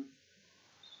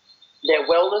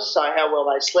wellness, so how well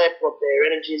they slept, what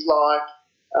their energy is like,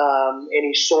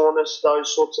 any soreness,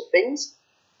 those sorts of things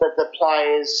that the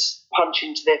players punch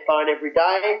into their phone every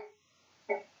day.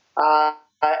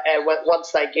 And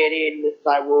once they get in,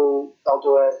 they'll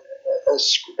do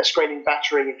a screening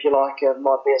battery, if you like. It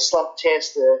might be a slump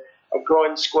test, a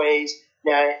groin squeeze.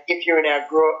 Now, if you're in our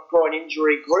groin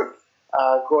injury group,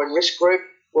 groin risk group,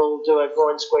 we'll do a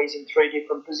groin squeeze in 3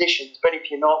 different positions. But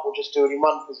if you're not, we'll just do it in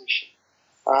one position.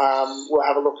 We'll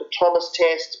have a look at Thomas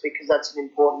tests, because that's an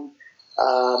important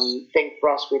thing for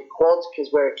us with quads,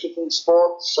 because we're a kicking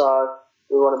sport, so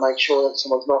we want to make sure that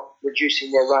someone's not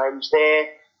reducing their range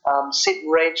there. Sit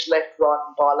and reach, left, right,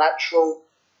 and bilateral,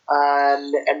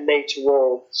 and knee to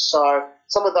wall. So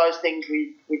some of those things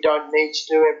we don't need to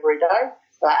do every day.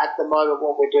 But at the moment,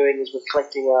 what we're doing is we're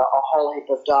collecting a whole heap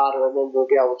of data, and then we'll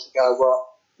be able to go,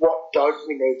 well, what don't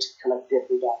we need to collect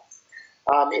every day?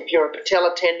 If you're a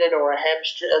patella tendon or a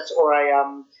hamstring or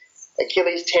a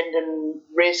Achilles tendon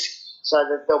risk, so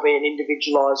that there'll be an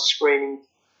individualised screening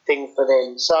thing for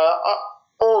them. So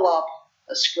all up,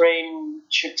 a screen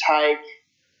should take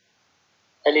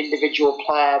an individual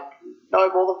player no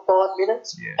more than 5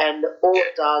 minutes, and all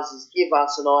it does is give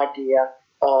us an idea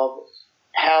of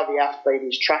how the athlete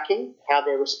is tracking, how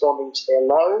they're responding to their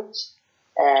loads,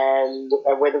 and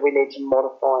whether we need to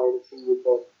modify anything with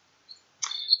them.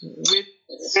 With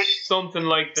something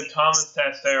like the Thomas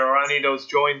test there, or any of those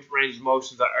joint range of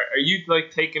motions, are you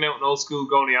like taking out an old school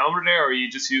goniometer there, or are you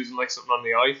just using like something on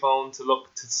the iPhone to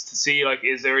look to see like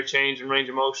is there a change in range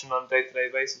of motion on a day-to-day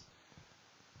basis?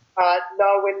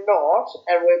 No, we're not,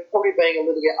 and we're probably being a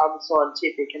little bit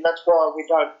unscientific, and that's why we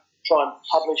don't try and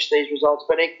publish these results,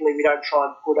 but equally we don't try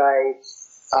and put a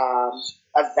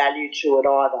value to it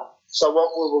either. So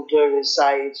what we will do is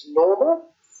say it's normal,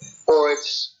 or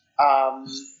it's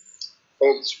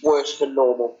worse than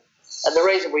normal. And the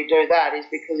reason we do that is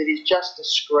because it is just a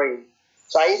screen.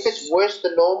 So if it's worse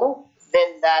than normal,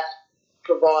 then that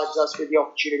provides us with the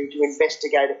opportunity to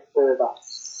investigate it further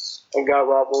and go,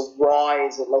 right, well, why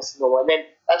is it less than normal? And then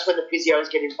that's when the physios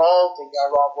get involved and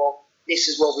go, right, well, this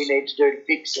is what we need to do to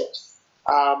fix it.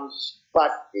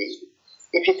 But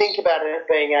if you think about it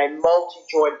being a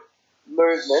multi-joint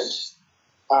movement,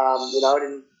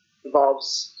 it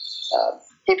involves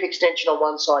hip extension on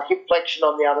one side, hip flexion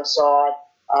on the other side.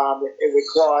 It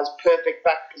requires perfect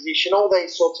back position, all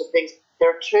these sorts of things. There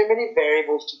are too many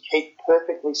variables to keep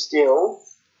perfectly still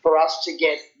for us to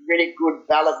get really good,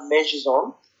 valid measures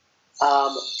on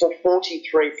for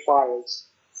 43 players.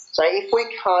 So if we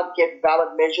can't get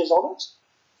valid measures on it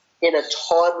in a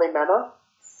timely manner,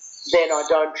 then I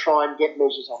don't try and get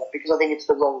measures on it, because I think it's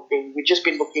the wrong thing. We've just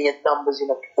been looking at numbers in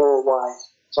a poor way.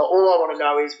 So all I want to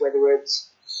know is whether it's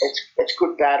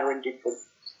good, bad, or indifferent.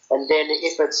 And then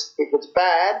if it's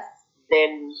bad,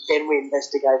 then we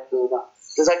investigate further.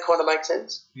 Does that kind of make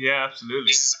sense? Yeah,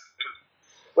 absolutely.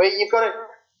 Well, you've got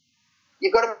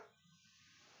to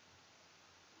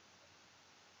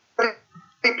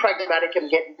be pragmatic and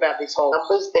get about these whole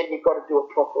numbers. Then you've got to do it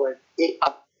properly.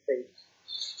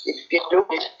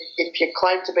 If you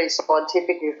claim to be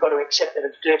scientific, you've got to accept that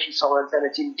it's dirty science and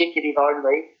it's indicative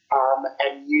only,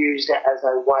 and used as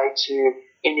a way to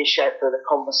initiate further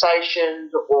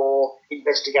conversations or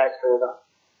investigate further.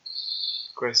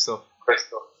 Great stuff.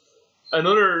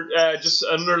 Another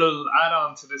little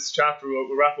add-on to this chapter.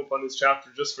 We'll wrap up on this chapter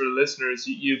just for the listeners.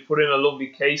 You put in a lovely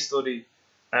case study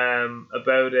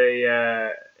about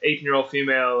a 18-year-old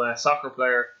female soccer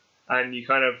player, and you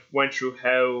kind of went through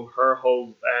how her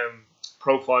whole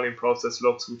profiling process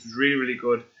looks, which is really, really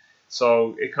good.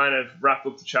 So it kind of wrapped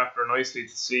up the chapter nicely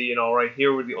to see, right,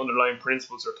 here were the underlying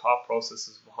principles or thought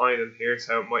processes behind, and here's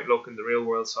how it might look in the real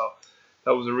world. So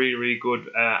that was a really, really good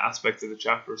aspect of the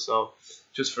chapter. So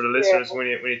just for the listeners, when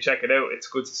you check it out, it's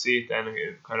good to see it then, and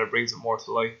it kind of brings it more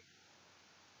to life.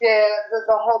 Yeah,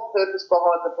 the whole purpose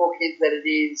behind the book is that it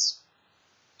is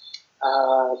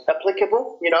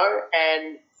applicable,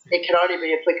 and it can only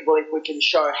be applicable if we can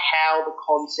show how the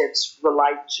concepts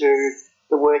relate to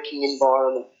the working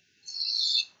environment.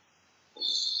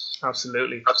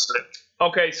 Absolutely.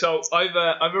 Okay, so I've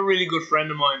a really good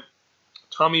friend of mine,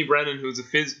 Tommy Brennan, who's a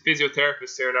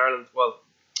physiotherapist here in Ireland. Well,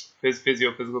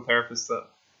 physical therapist, and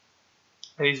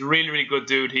he's a really, really good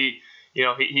dude.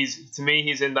 He's to me,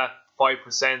 he's in that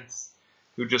 5%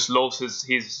 who just loves his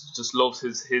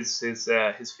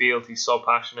field. He's so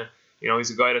passionate. He's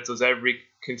a guy that does every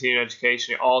continuing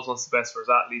education. He always wants the best for his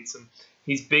athletes, and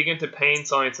he's big into pain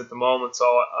science at the moment.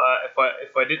 So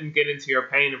if I didn't get into your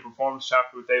pain and performance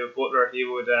chapter with David Butler, he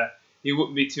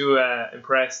wouldn't be too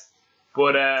impressed.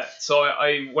 But so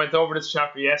I went over this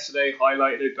chapter yesterday,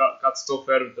 highlighted it, got stuff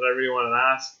out of it that I really wanted to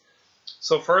ask.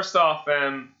 So first off,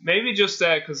 maybe just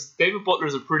because David Butler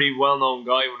is a pretty well-known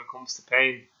guy when it comes to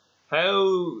pain.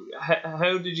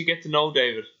 How did you get to know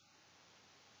David?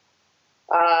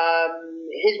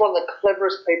 He's one of the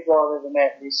cleverest people I've ever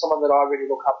met. He's someone that I really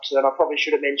look up to, and I probably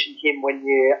should have mentioned him when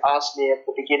you asked me at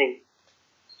the beginning.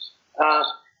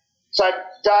 So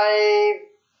Dave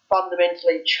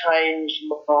fundamentally changed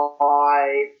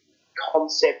my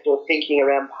concept or thinking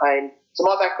around pain. So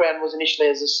my background was initially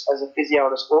as a physio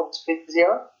and a sports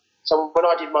physio. So when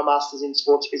I did my master's in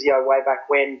sports physio way back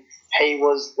when, he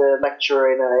was the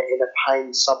lecturer in a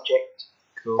pain subject.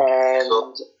 Cool.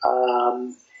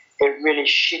 And it really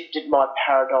shifted my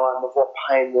paradigm of what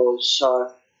pain was.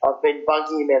 So I've been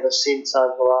bugging him ever since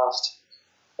over the last,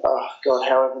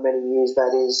 however many years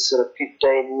that is, sort of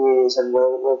 15 years, and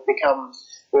we've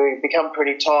become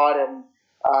pretty tight. And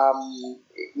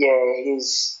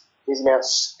he's an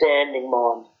outstanding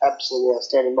mind, absolutely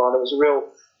outstanding mind. It was a real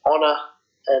honour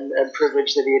and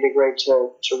privilege that he had agreed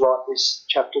to write this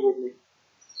chapter with me.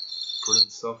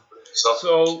 Brilliant stuff.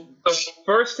 So the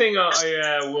first thing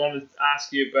I wanted to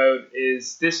ask you about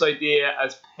is this idea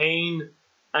as pain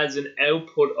as an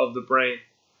output of the brain.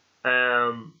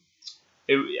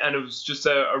 It was just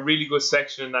a really good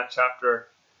section in that chapter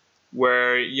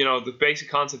where, the basic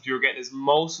concept you were getting is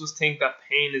most of us think that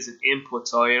pain is an input.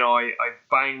 So, I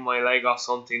bang my leg off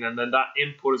something and then that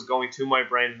input is going to my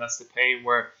brain, and that's the pain.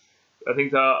 Where I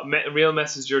think the real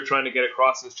message you're trying to get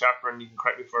across in this chapter, and you can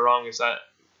correct me if I'm wrong, is that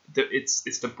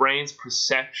it's the brain's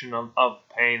perception of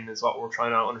pain is what we're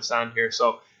trying to understand here.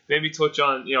 So maybe touch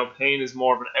on, pain is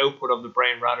more of an output of the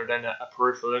brain rather than a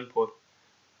peripheral input.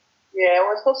 Yeah,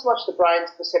 well, it's not so much the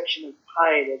brain's perception of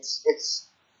pain. It's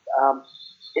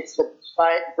the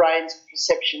brain's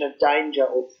perception of danger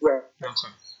or threat.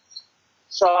 Okay.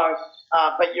 So,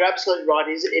 but you're absolutely right.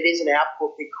 It is an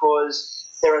output because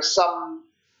there are some.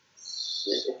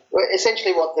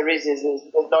 Essentially, what there is there's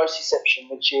nociception,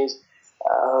 which is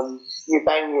you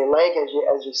bang your leg,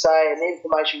 as you say, and the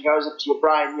information goes up to your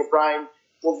brain. Your brain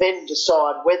will then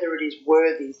decide whether it is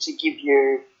worthy to give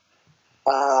you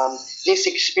this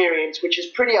experience, which is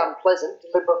pretty unpleasant,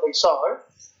 deliberately so,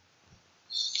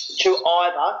 to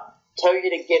either tell you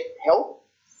to get help.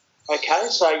 Okay,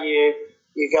 so you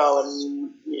go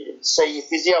and see your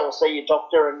physio or see your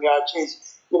doctor and go,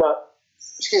 geez,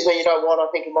 excuse me, you know what, I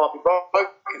think it might be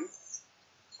broken.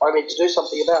 I need to do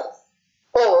something about it.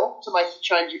 Or to make you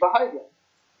change your behaviour.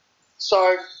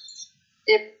 So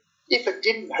if it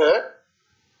didn't hurt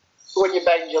when you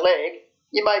banged your leg,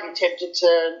 you may be tempted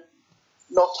to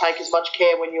not take as much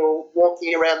care when you're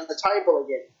walking around the table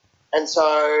again. And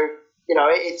so,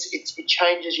 it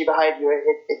changes your behaviour.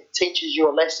 It teaches you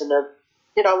a lesson of,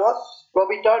 you know what,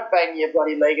 Robbie, don't bang your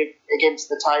bloody leg against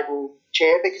the table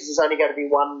chair because there's only going to be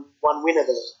one winner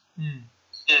there.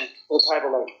 The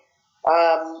table leg.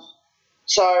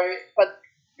 But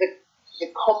the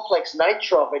complex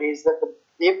nature of it is that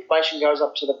the information goes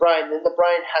up to the brain, then the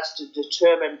brain has to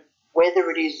determine whether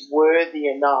it is worthy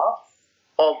enough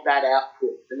of that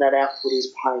output, and that output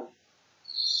is pain.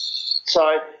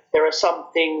 So there are some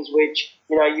things which,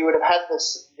 you would have had the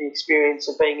experience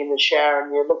of being in the shower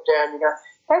and you look down and you go,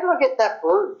 how did I get that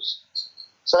bruise?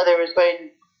 So there has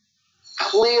been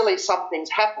clearly something's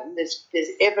happened. There's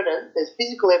evidence, there's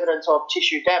physical evidence of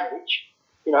tissue damage.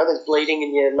 There's bleeding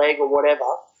in your leg or whatever.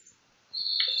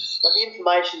 But the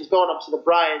information's gone up to the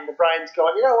brain. The brain's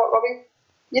gone, you know what, Robbie?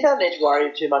 You don't need to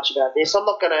worry too much about this. I'm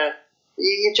not going to...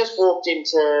 You just walked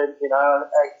into,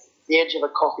 the edge of a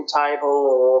coffee table,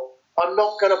 or I'm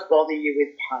not going to bother you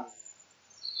with pain.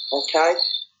 Okay?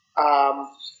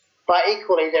 But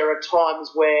equally, there are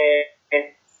times where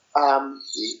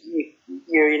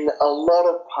you're in a lot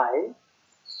of pain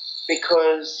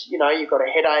because, you've got a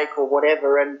headache or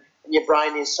whatever, and your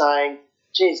brain is saying,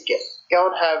 geez, go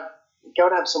and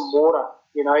have some water.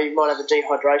 You might have a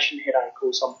dehydration headache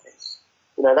or something.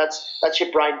 That's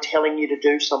your brain telling you to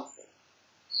do something.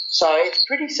 So it's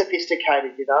pretty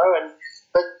sophisticated,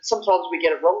 but sometimes we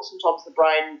get it wrong. Sometimes the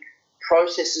brain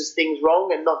processes things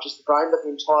wrong, and not just the brain, but the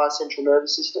entire central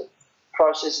nervous system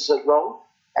processes it wrong.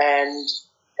 And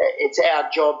it's our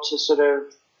job to sort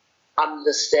of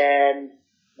understand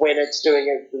when it's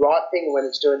doing the right thing and when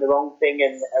it's doing the wrong thing,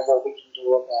 and what we can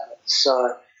do about it.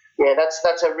 So, yeah,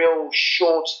 that's a real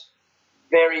short,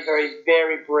 very, very,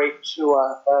 very brief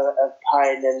tour of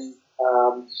pain, and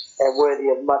worthy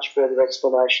of much further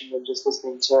explanation than just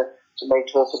listening to me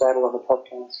talk about it on the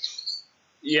podcast.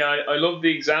 Yeah, I love the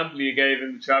example you gave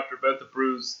in the chapter about the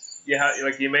bruise.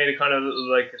 You made it kind of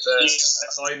like it's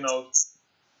a side note.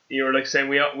 You were saying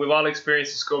we've all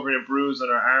experienced discovering a bruise on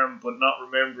our arm, but not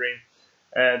remembering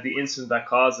the incident that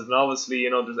caused it. And obviously,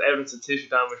 there's evidence of tissue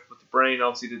damage, but the brain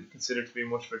obviously didn't consider it to be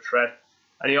much of a threat.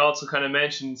 And he also kind of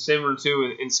mentioned similar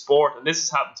to in sport, and this has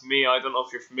happened to me. I don't know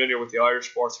if you're familiar with the Irish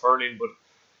sports hurling, but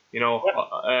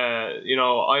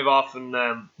I've often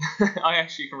I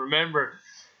actually can remember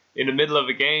in the middle of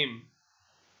a game.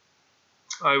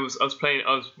 We were playing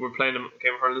a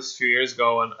game of hurling this a few years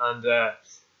ago, and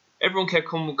everyone kept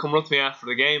coming up to me after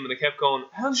the game, and they kept going,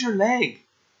 "How's your leg?"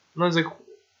 And I was like,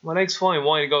 "My leg's fine."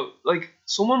 Why? They go,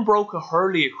 someone broke a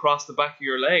hurley across the back of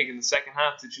your leg in the second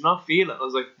half. Did you not feel it? And I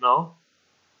was like, "No,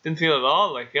 didn't feel it at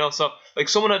all." So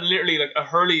someone had literally a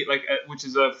hurley, which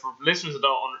is for listeners that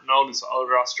don't know this,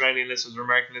 other Australian listeners or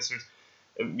American listeners,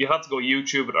 you have to go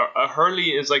YouTube. But a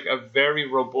hurley is a very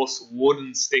robust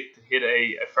wooden stick to hit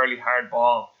a fairly hard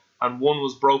ball, and one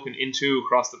was broken in two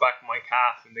across the back of my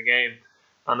calf in the game.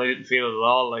 And I didn't feel it at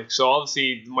all. So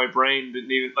obviously my brain didn't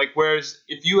even whereas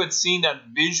if you had seen that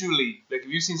visually, if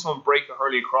you've seen someone break a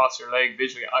hurley across your leg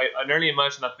visually, I nearly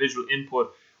imagine that visual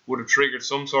input would have triggered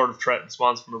some sort of threat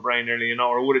response from the brain nearly,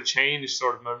 or would have changed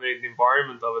sort of the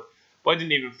environment of it. But I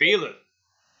didn't even feel it.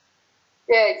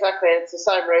 Yeah, exactly. It's the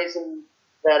same reason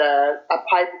that a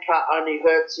paper cut only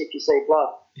hurts if you see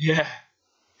blood. Yeah,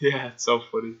 it's so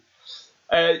funny.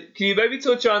 Can you maybe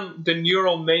touch on the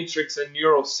neuromatrix and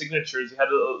neurosignatures? You had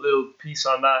a little piece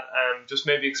on that, and just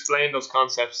maybe explain those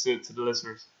concepts to the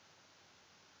listeners.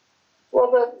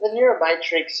 Well, the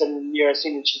neuromatrix and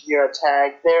neurosignatures,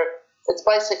 neurotag, it's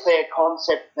basically a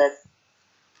concept that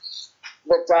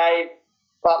Dave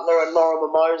Butler and Lorimer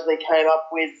Moseley came up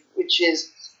with, which is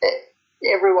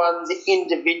everyone's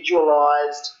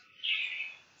individualised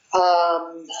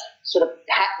sort of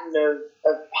pattern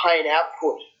of pain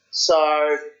output. So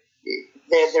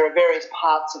there are various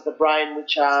parts of the brain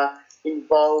which are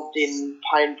involved in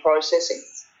pain processing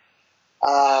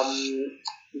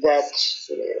that's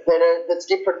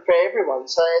different for everyone.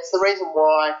 So it's the reason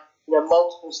why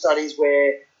multiple studies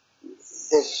where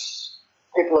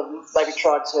people have maybe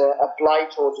tried to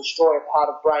ablate or destroy a part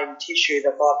of brain tissue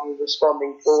that might be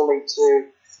responding poorly to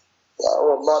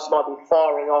or might be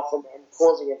firing off and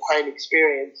causing a pain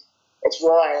experience. It's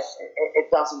why it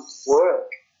doesn't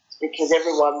work. Because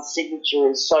everyone's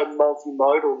signature is so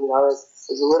multimodal,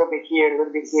 there's a little bit here, a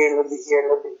little bit here, a little bit here, a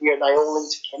little bit here, and they all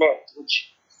interconnect,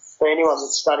 which for anyone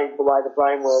that's studied the way the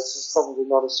brain works is probably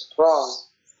not a surprise.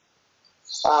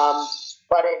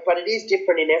 But it is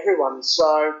different in everyone.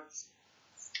 So,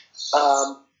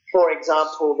 for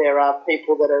example, there are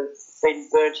people that have been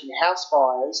burnt in house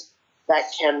fires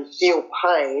that can feel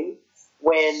pain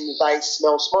when they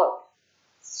smell smoke.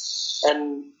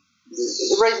 And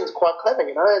the reason's quite clever,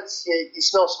 It's you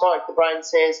smell smoke, the brain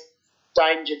says,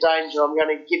 danger, danger, I'm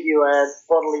going to give you a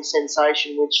bodily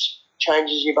sensation which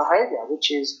changes your behaviour,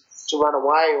 which is to run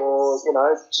away or,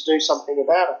 to do something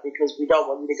about it because we don't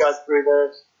want you to go through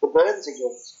the burns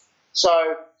again.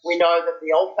 So we know that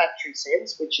the olfactory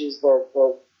sense, which is the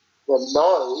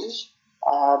nose,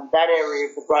 that area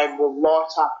of the brain will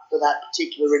light up for that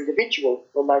particular individual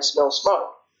when they smell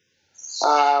smoke.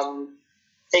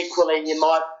 Equally, you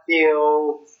might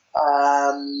feel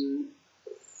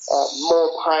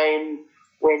more pain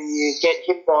when you get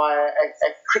hit by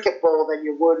a cricket ball than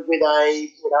you would with a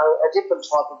different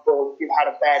type of ball if you've had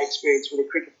a bad experience with a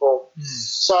cricket ball.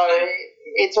 So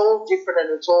it's all different,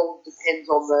 and it all depends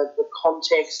on the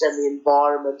context and the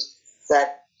environment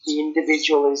that the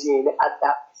individual is in at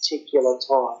that particular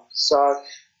time. So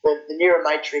the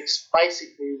neuromatrix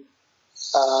basically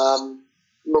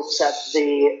looks at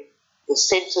the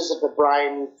centres of the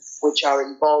brain which are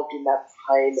involved in that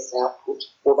pain output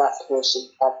for that person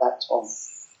at that time.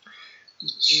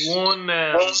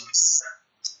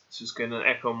 Just going to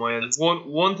echo my end.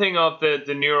 One thing of the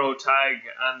neurotag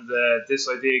and this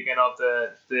idea again of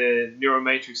the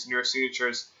neuromatrix and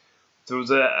neurosignatures. There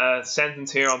was a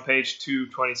sentence here on page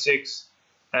 226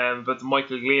 about the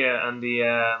microglia and the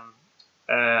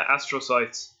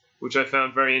astrocytes, which I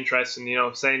found very interesting.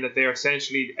 Saying that they are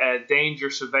essentially danger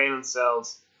surveillance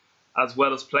cells, as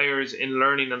well as players in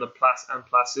learning and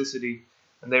plasticity,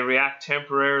 and they react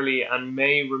temporarily and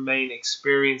may remain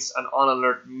experienced and on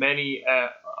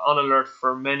alert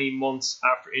for many months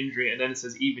after injury, and then it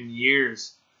says even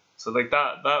years. So like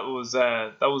that was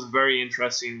a very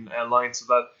interesting line. So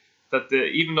that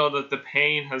even though that the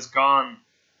pain has gone,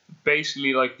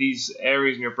 basically like these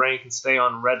areas in your brain can stay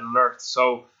on red alert.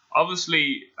 So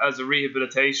obviously, as a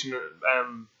rehabilitation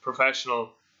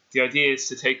professional, the idea is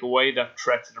to take away that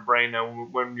threat to the brain now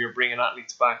when you're bringing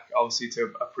athletes back, obviously,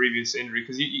 to a previous injury.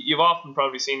 Because you've often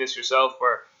probably seen this yourself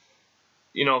where,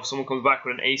 if someone comes back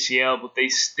with an ACL, but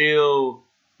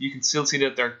you can still see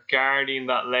that they're guarding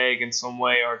that leg in some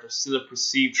way, or there's still a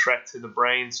perceived threat to the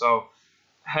brain. So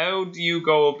how do you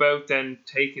go about then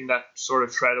taking that sort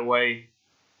of threat away?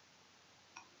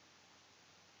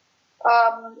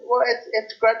 Well,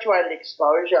 it's graduated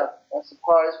exposure, I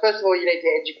suppose. First of all, you need to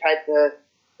educate the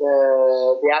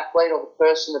athlete or the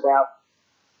person about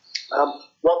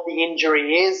what the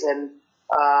injury is and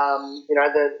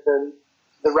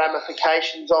the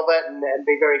ramifications of it, and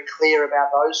be very clear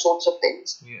about those sorts of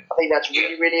things. Yeah. I think that's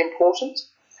really, really important.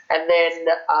 And then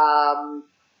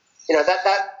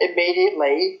that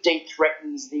immediately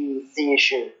de-threatens the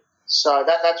issue. So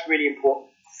that's really important.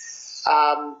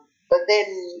 But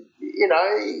then,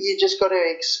 you just got to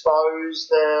expose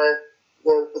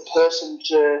the person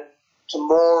to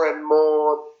more and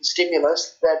more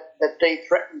stimulus that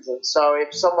de-threatens it. So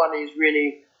if someone is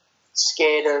really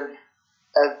scared of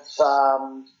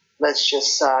let's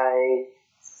just say,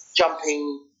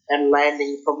 jumping and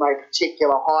landing from a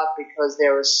particular height because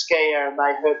they're a skier and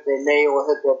they hurt their knee or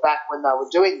hurt their back when they were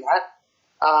doing that,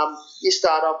 you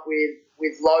start off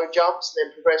with low jumps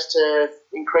and then progress to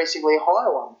increasingly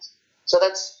higher ones. So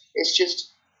it's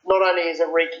just, not only is it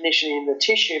reconditioning the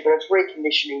tissue, but it's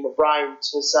reconditioning the brain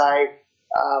to say,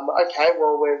 okay,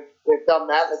 well, we've done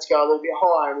that, let's go a little bit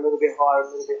higher, and a little bit higher, and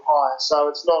a little bit higher. So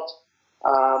it's not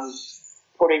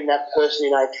putting that person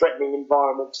in a threatening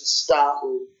environment to start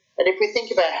with. And if we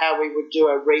think about how we would do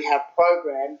a rehab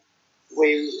program,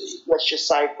 let's just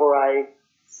say for a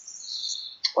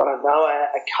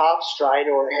calf strain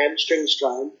or a hamstring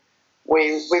strain,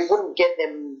 we wouldn't get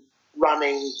them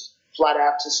running flat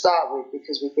out to start with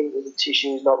because we think that the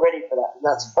tissue is not ready for that, and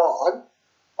that's fine.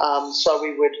 So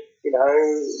we would,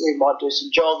 we might do some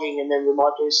jogging, and then we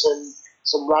might do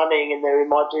some running, and then we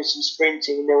might do some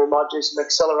sprinting, and then we might do some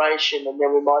acceleration, and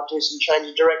then we might do some change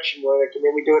of direction work, and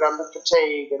then we do it under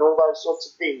fatigue and all those sorts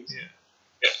of things. Yeah.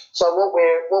 So what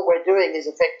we're doing is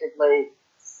effectively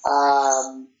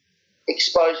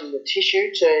exposing the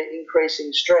tissue to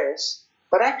increasing stress,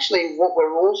 but actually what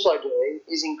we're also doing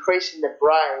is increasing the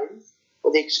brain,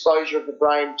 or the exposure of the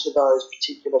brain to those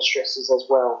particular stresses as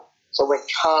well. So we're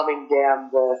calming down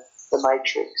the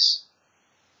matrix.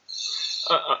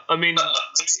 I mean,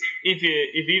 if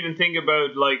you even think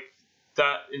about like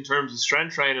that in terms of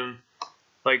strength training,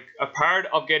 like a part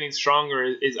of getting stronger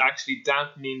is actually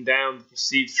dampening down the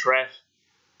perceived threat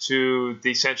to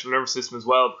the central nervous system as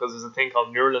well, because there's a thing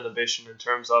called neural inhibition in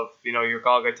terms of your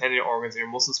Golgi tendon organs and your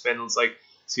muscle spindles. Like,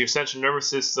 so your central nervous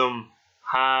system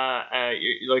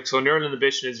so neural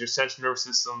inhibition is your central nervous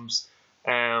system's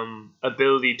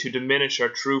ability to diminish our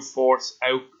true force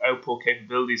output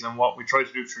capabilities, and what we try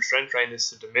to do through strength training is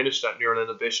to diminish that neural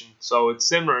inhibition. So it's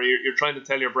similar. You're trying to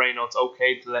tell your brain, it's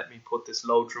okay to let me put this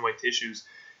load through my tissues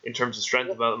in terms of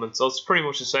strength development. So it's pretty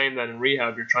much the same that in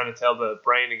rehab. You're trying to tell the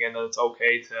brain again that it's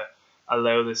okay to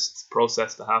allow this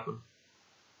process to happen.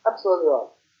 Absolutely right.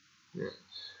 Yeah.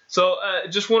 So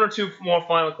just one or two more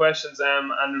final questions.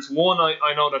 And there's one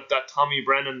I know that Tommy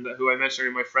Brennan, who I mentioned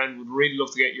earlier, my friend, would really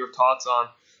love to get your thoughts on.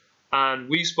 And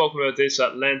we've spoken about this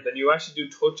at length, and you actually do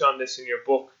touch on this in your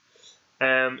book,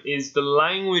 is the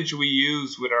language we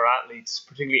use with our athletes,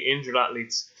 particularly injured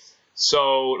athletes.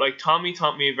 So like Tommy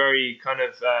taught me a very kind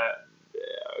of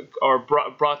or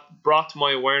brought to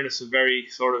my awareness a very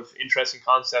sort of interesting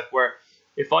concept where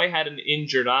if I had an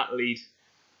injured athlete,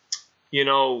 you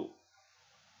know,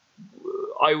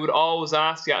 I would always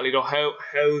ask the athlete, "Oh,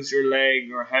 how's your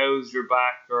leg or how's your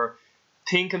back?" Or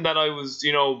thinking that I was,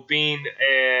 you know, being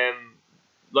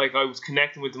like I was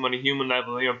connecting with them on a human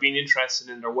level, you know, being interested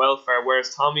in their welfare.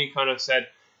 Whereas Tommy kind of said,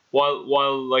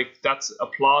 while like that's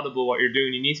applaudable what you're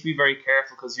doing, you need to be very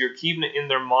careful because you're keeping it in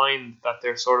their mind that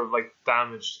they're sort of like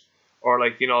damaged, or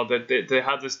like, you know, that they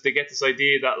have this, they get this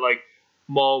idea that like,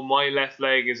 my left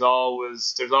leg is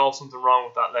always, there's always something wrong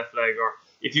with that left leg. Or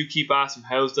if you keep asking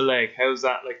how's the leg, how's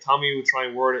that, like Tommy would try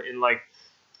and word it in like,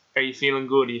 are you feeling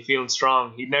good, are you feeling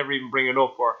strong? He'd never even bring it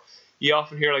up. Or you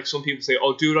often hear like some people say,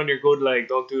 oh, do it on your good leg,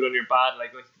 don't do it on your bad leg.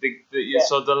 Like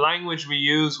so the language we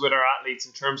use with our athletes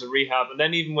in terms of rehab, and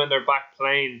then even when they're back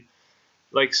playing,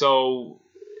 like, so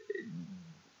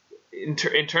in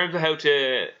terms of how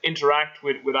to interact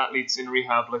with athletes in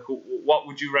rehab, like what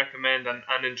would you recommend?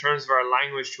 And in terms of our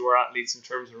language to our athletes in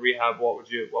terms of rehab, what would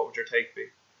your take be?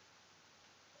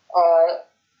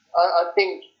 I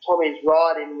think Tommy's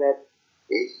right in that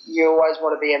you always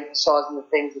want to be emphasising the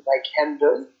things that they can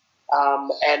do.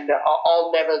 And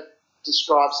I'll never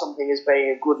describe something as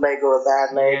being a good leg or a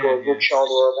bad leg, or a good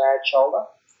shoulder or a bad shoulder.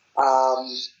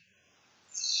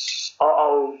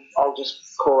 I'll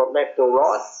just call it left or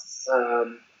right.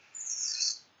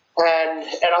 And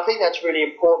I think that's really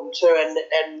important too. And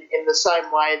in the same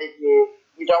way that you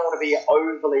don't want to be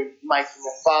overly making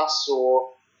a fuss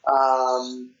or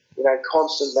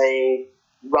constantly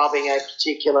rubbing a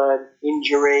particular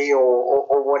injury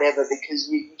or whatever, because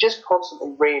you're just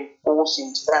constantly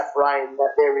reinforcing to that brain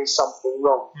that there is something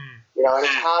wrong. You know, and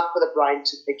it's hard for the brain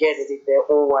to forget it if they're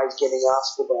always getting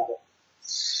asked about it.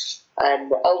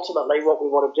 And ultimately what we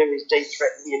want to do is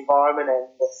de-threaten the environment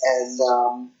and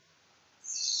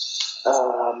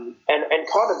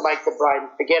kind of make the brain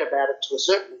forget about it to a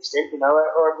certain extent, you know,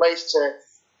 or at least to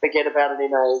forget about it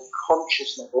in a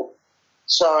conscious level.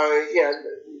 So, you know,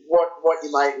 what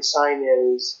you may be saying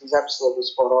there is absolutely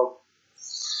spot on.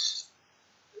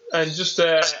 And just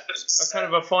a kind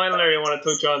of a final area I want to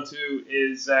touch on too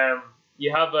is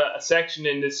you have a section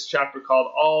in this chapter called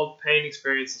All Pain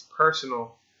Experience is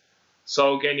Personal.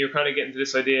 So again, you're kind of getting to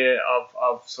this idea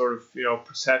of sort of, you know,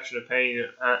 perception of pain.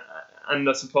 And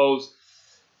I suppose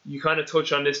you kind of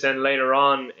touch on this then later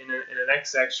on in the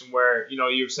next section where, you know,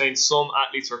 you're saying some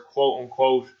athletes are quote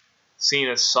unquote seen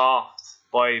as soft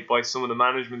by some of the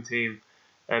management team,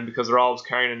 and because they're always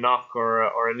carrying a knock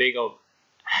or a niggle.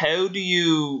 How do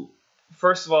you,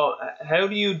 first of all, how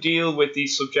do you deal with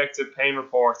these subjective pain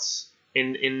reports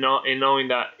in knowing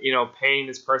that, you know, pain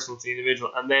is personal to the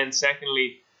individual? And then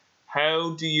secondly,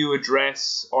 how do you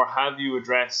address, or have you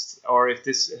addressed, or if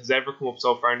this has ever come up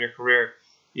so far in your career,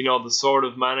 you know, the sort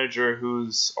of manager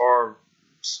who's, or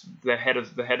the head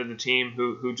of the team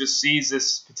who just sees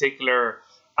this particular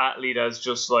athlete as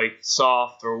just like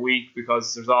soft or weak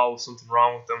because there's always something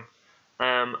wrong with them.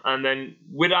 And then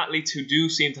with athletes who do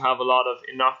seem to have a lot of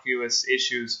innocuous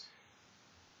issues,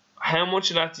 how much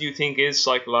of that do you think is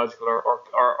psychological,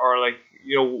 or like,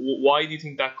 you know, why do you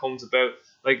think that comes about?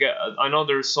 Like, I know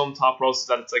there's some thought process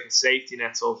that it's like a safety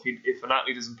net. So if an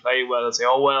athlete doesn't play well, they'll say,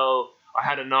 oh, well, I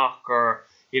had a knock, or,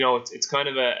 you know, it's kind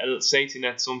of a safety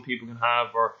net some people can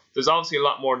have. Or there's obviously a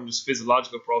lot more than just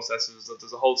physiological processes.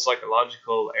 There's a whole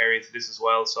psychological area to this as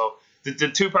well. So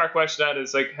the two-part question that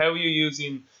is, like, how are you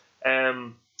using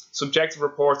subjective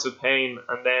reports of pain,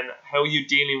 and then how are you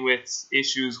dealing with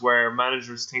issues where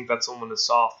managers think that someone is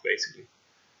soft, basically?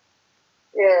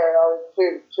 Yeah,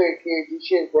 two huge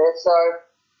issues there. So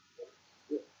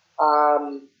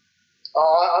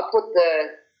I put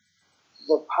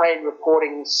the pain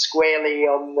reporting squarely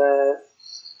on the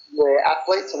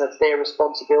athletes, and it's their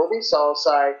responsibility. So I'll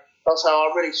say,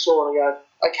 I'm really sore, and I go,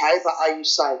 okay, but are you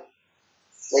safe?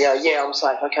 They go, yeah, I'm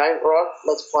safe. Okay, right,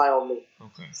 let's play on me.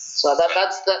 Okay. So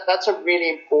that's a really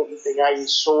important thing. Are you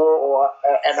sore,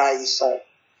 and are you safe?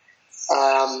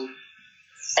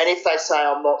 And if they say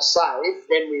I'm not safe,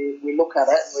 then we look at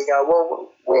it and we go,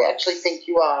 well, we actually think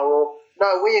you are, or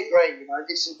no, we agree. You know,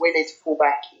 we need to pull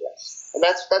back here, and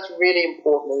that's really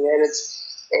important. And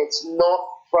it's not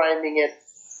framing it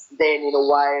then in a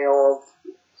way of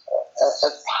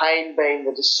pain being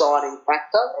the deciding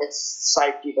factor. It's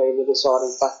safety being the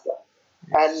deciding factor.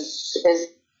 And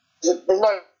there's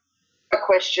no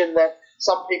question that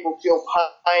some people feel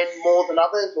pain more than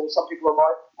others, or some people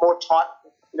are more tight,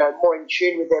 you know, more in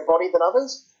tune with their body than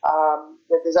others.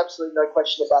 There's absolutely no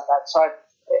question about that. So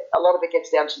a lot of it gets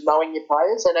down to knowing your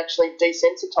players and actually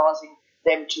desensitising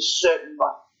them to certain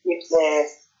if their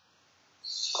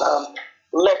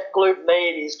left glute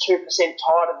med is 2%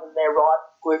 tighter than their right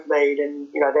glute med, and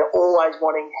they're always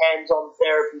wanting hands-on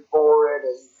therapy for it,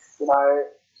 and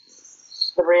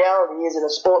the reality is in a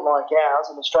sport like ours,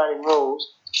 in Australian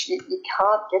rules, you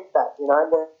can't get that.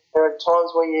 There are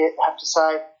times where you have to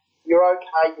say, you're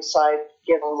okay, you're safe,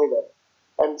 get on with it.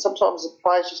 And sometimes the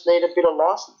players just need a bit of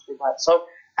license with that. So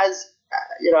as,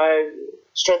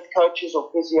 strength coaches or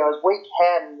physios, we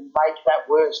can make that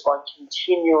worse by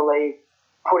continually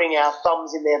putting our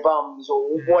thumbs in their bums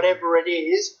or whatever it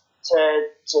is to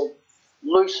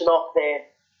loosen off their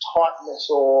tightness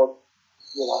or,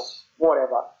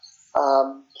 whatever.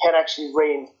 Can actually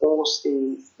reinforce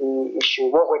the issue.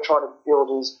 What we're trying to build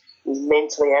is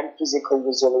mentally and physically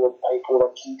resilient people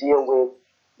that can deal with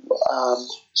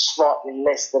slightly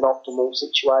less than optimal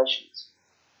situations.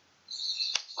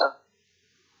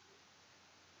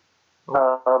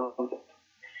 And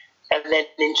then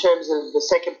in terms of the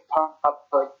second part of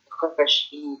the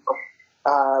question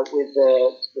with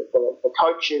the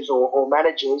coaches or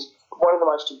managers, one of the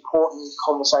most important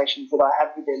conversations that I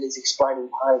have with them is explaining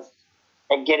pain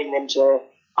and getting them to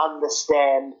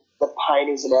understand that pain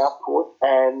is an output,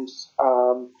 and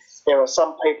there are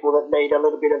some people that need a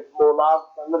little bit more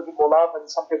love, and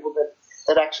some people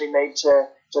that actually need to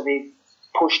be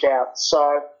pushed out.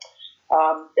 So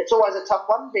it's always a tough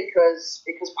one because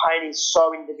pain is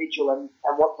so individual, and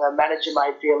what the manager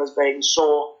may feel as being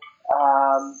sore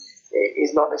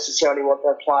is not necessarily what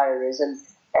their player is, and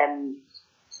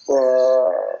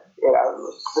the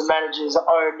manager's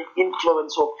own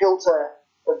influence or filter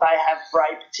that they have for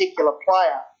a particular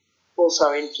player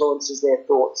also influences their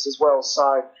thoughts as well.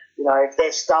 So, if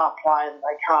their star player that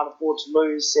they can't afford to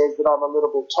lose says that I'm a little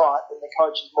bit tight, then the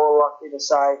coach is more likely to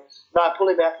say, no, pull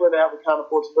him out, we can't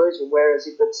afford to lose him. Whereas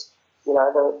if it's, the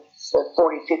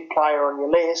 45th player on your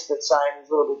list that's saying he's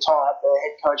a little bit tight, the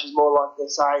head coach is more likely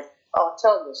to say, oh,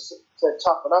 tell him to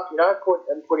toughen up,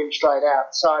 put him straight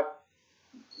out. So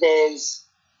there's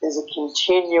a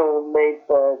continual need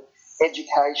for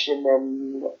education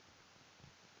and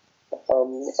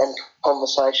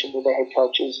conversation with the head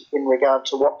coaches in regard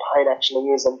to what pain actually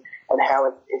is and how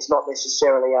it's not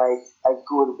necessarily a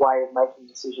good way of making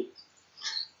decisions.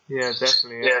 Yeah,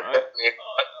 definitely.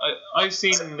 I've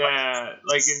seen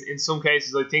like in some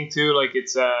cases, I think too, like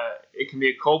it can be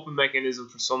a coping mechanism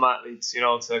for some athletes,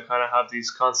 to kind of have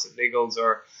these constant niggles,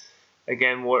 or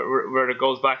again where it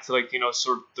goes back to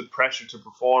sort of the pressure to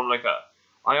perform.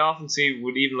 I often see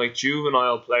with even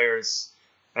juvenile players,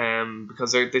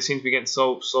 because they seem to be getting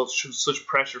such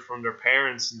pressure from their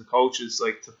parents and the coaches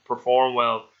to perform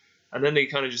well, and then they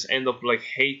kind of just end up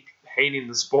hating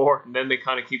the sport, and then they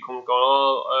kind of keep going,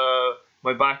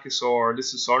 my back is sore,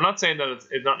 this is sore. I'm not saying that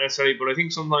it's not necessarily, but I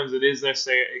think sometimes it is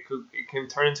necessary. It can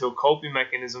turn into a coping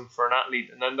mechanism for an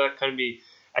athlete, and then that can be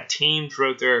a team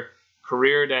throughout their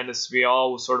career. Then is to be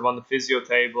always sort of on the physio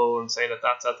table and saying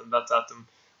that's at them,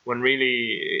 when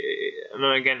really, and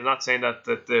then again, I'm not saying that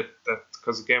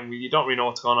because again, you don't really know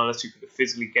what's going on unless you can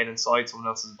physically get inside someone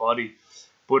else's body.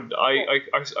 But I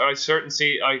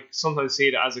sometimes see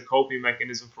it as a coping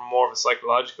mechanism from more of a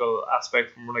psychological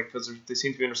aspect, from because they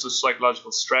seem to be under such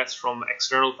psychological stress from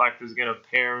external factors, again, of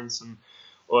parents and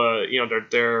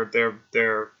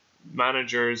their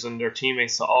managers and their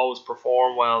teammates to always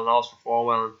perform well,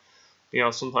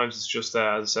 and sometimes it's just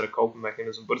as I said, a coping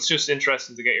mechanism. But it's just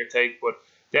interesting to get your take. But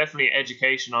definitely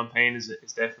education on pain is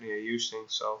definitely a huge thing.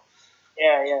 So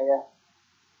yeah.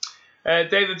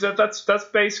 David, that's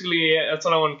basically it. That's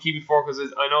all I want to keep you for, because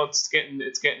I know it's getting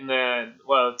it's the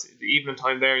evening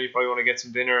time there. You probably want to get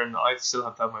some dinner, and I still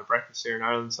have to have my breakfast here in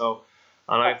Ireland, so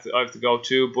and I have to go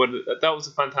too. But that was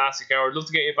a fantastic hour. I'd love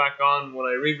to get you back on when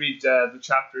I reread the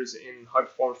chapters in High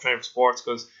Performance Training for Sports,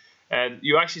 because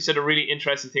you actually said a really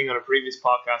interesting thing on a previous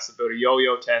podcast about a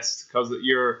yo-yo test, because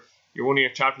you're one of your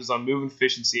chapters on movement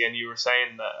efficiency, and you were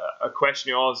saying a question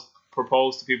you always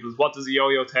propose to people is, what does a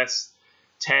yo-yo test,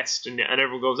 and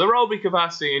everyone goes aerobic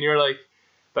capacity, and you're like,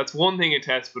 that's one thing it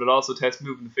tests, but it also tests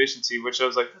movement efficiency, which I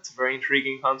was like, that's a very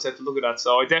intriguing concept to look at that.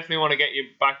 So I definitely want to get you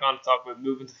back on to talk about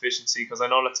movement efficiency, because I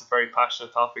know that's a very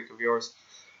passionate topic of yours.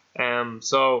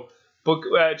 But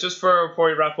just before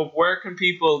we wrap up, where can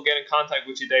people get in contact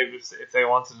with you, David, if they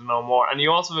wanted to know more? And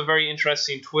you also have a very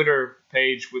interesting Twitter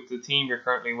page with the team you're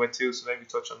currently with too, so maybe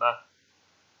touch on that.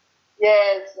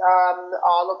 Yes,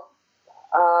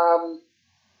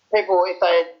 people, if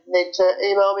they need to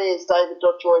email me, it's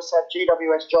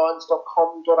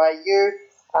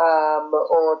david.joyce@gwsgiants.com.au,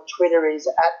 or Twitter is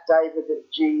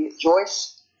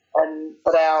 @davidgjoyce.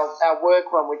 But our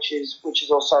work one, which is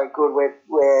also good, we're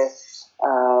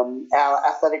our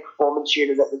athletic performance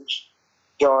unit at the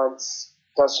Giants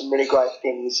does some really great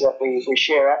things that we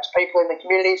share out to people in the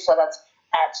community. So that's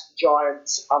at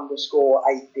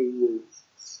Giants_ADU.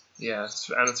 Yeah, it's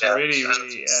a really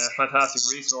fantastic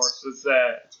resource. It's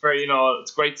very,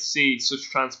 it's great to see such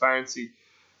transparency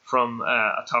from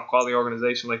a top quality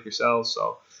organization like yourselves.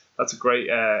 So that's a great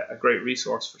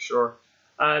resource for sure.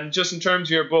 And just in terms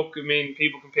of your book, I mean,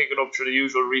 people can pick it up through the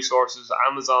usual resources.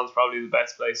 Amazon's probably the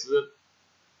best place, is it?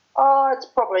 It's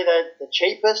probably the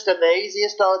cheapest and the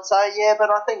easiest, I would say, yeah. But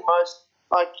I think most,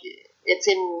 it's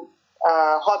in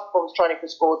High Performance Training for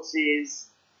Sports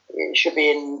it should be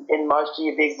in most of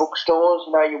your big bookstores,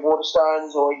 your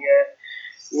Waterstones or your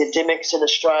Dimmicks in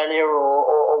Australia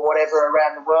or whatever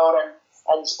around the world.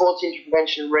 And sports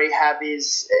intervention rehab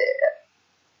is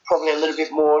probably a little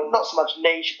bit more, not so much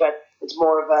niche, but it's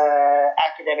more of a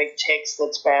academic text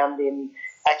that's found in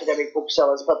academic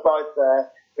booksellers, but both are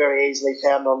very easily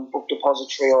found on Book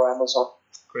Depository or Amazon.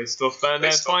 Great stuff. And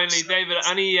finally, David,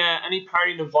 any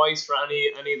parting advice for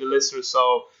any of the listeners?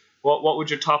 So what would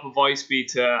your top advice be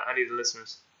to any of the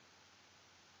listeners?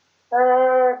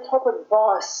 Top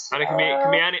advice. And it can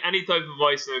be any type of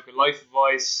advice, like life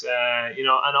advice,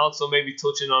 and also maybe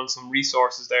touching on some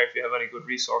resources there if you have any good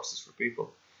resources for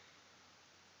people.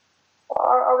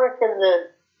 I reckon the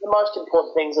most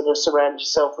important things are to surround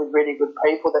yourself with really good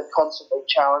people that constantly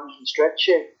challenge and stretch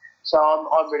you. So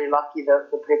I'm really lucky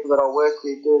that the people that I work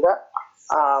with do that.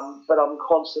 But I'm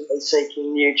constantly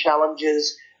seeking new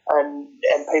challenges and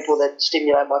people that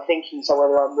stimulate my thinking. So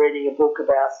whether I'm reading a book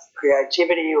about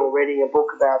creativity or reading a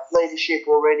book about leadership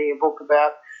or reading a book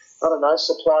about,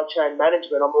 supply chain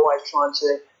management, I'm always trying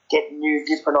to get new,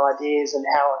 different ideas and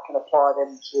how I can apply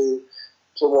them to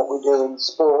what we do in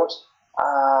sport.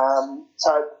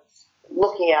 So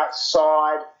looking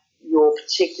outside your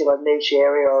particular niche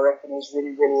area, I reckon, is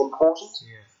really, really important.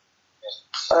 Yeah.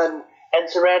 And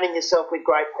surrounding yourself with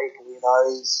great people,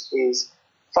 is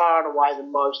far and away the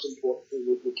most important thing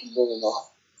that you can do in life.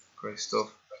 Great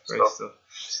stuff.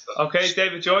 Okay,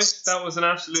 David Joyce, that was an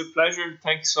absolute pleasure.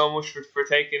 Thank you so much for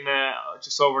taking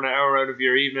just over an hour out of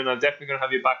your evening. I'm definitely going to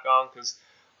have you back on because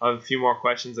I have a few more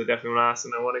questions I definitely want to ask,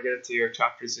 and I want to get into your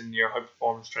chapters in your High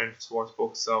Performance Training for Sports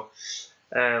book. So,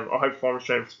 or High Performance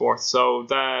Training for Sports. So,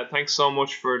 thanks so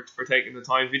much for taking the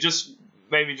time. If you just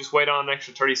wait on an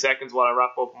extra 30 seconds while I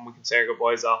wrap up, and we can say our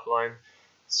goodbyes offline.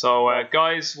 So,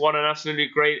 guys, what an absolutely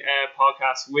great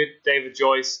podcast with David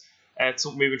Joyce. It's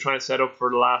something we've been trying to set up for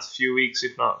the last few weeks,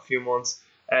 if not a few months.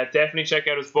 Definitely check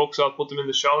out his books. I'll put them in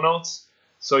the show notes,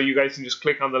 so you guys can just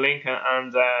click on the link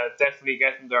and definitely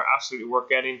get them. They're absolutely worth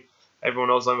getting. Everyone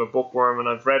knows I'm a bookworm, and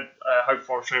I've read High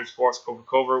Performance Training for Sports cover to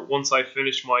cover. Once I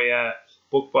finish my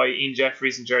book by Ian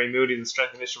Jeffries and Jerry Moody, The Strength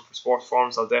and Conditioning for Sports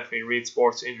Performance, I'll definitely read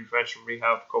Sports Injury Prevention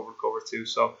Rehab cover to cover too.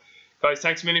 So, guys,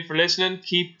 thanks a million for listening.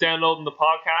 Keep downloading the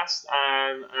podcast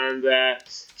and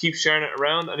keep sharing it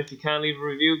around. And if you can, leave a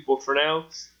review. But for now,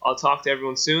 I'll talk to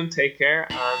everyone soon. Take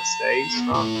care and stay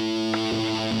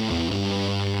strong.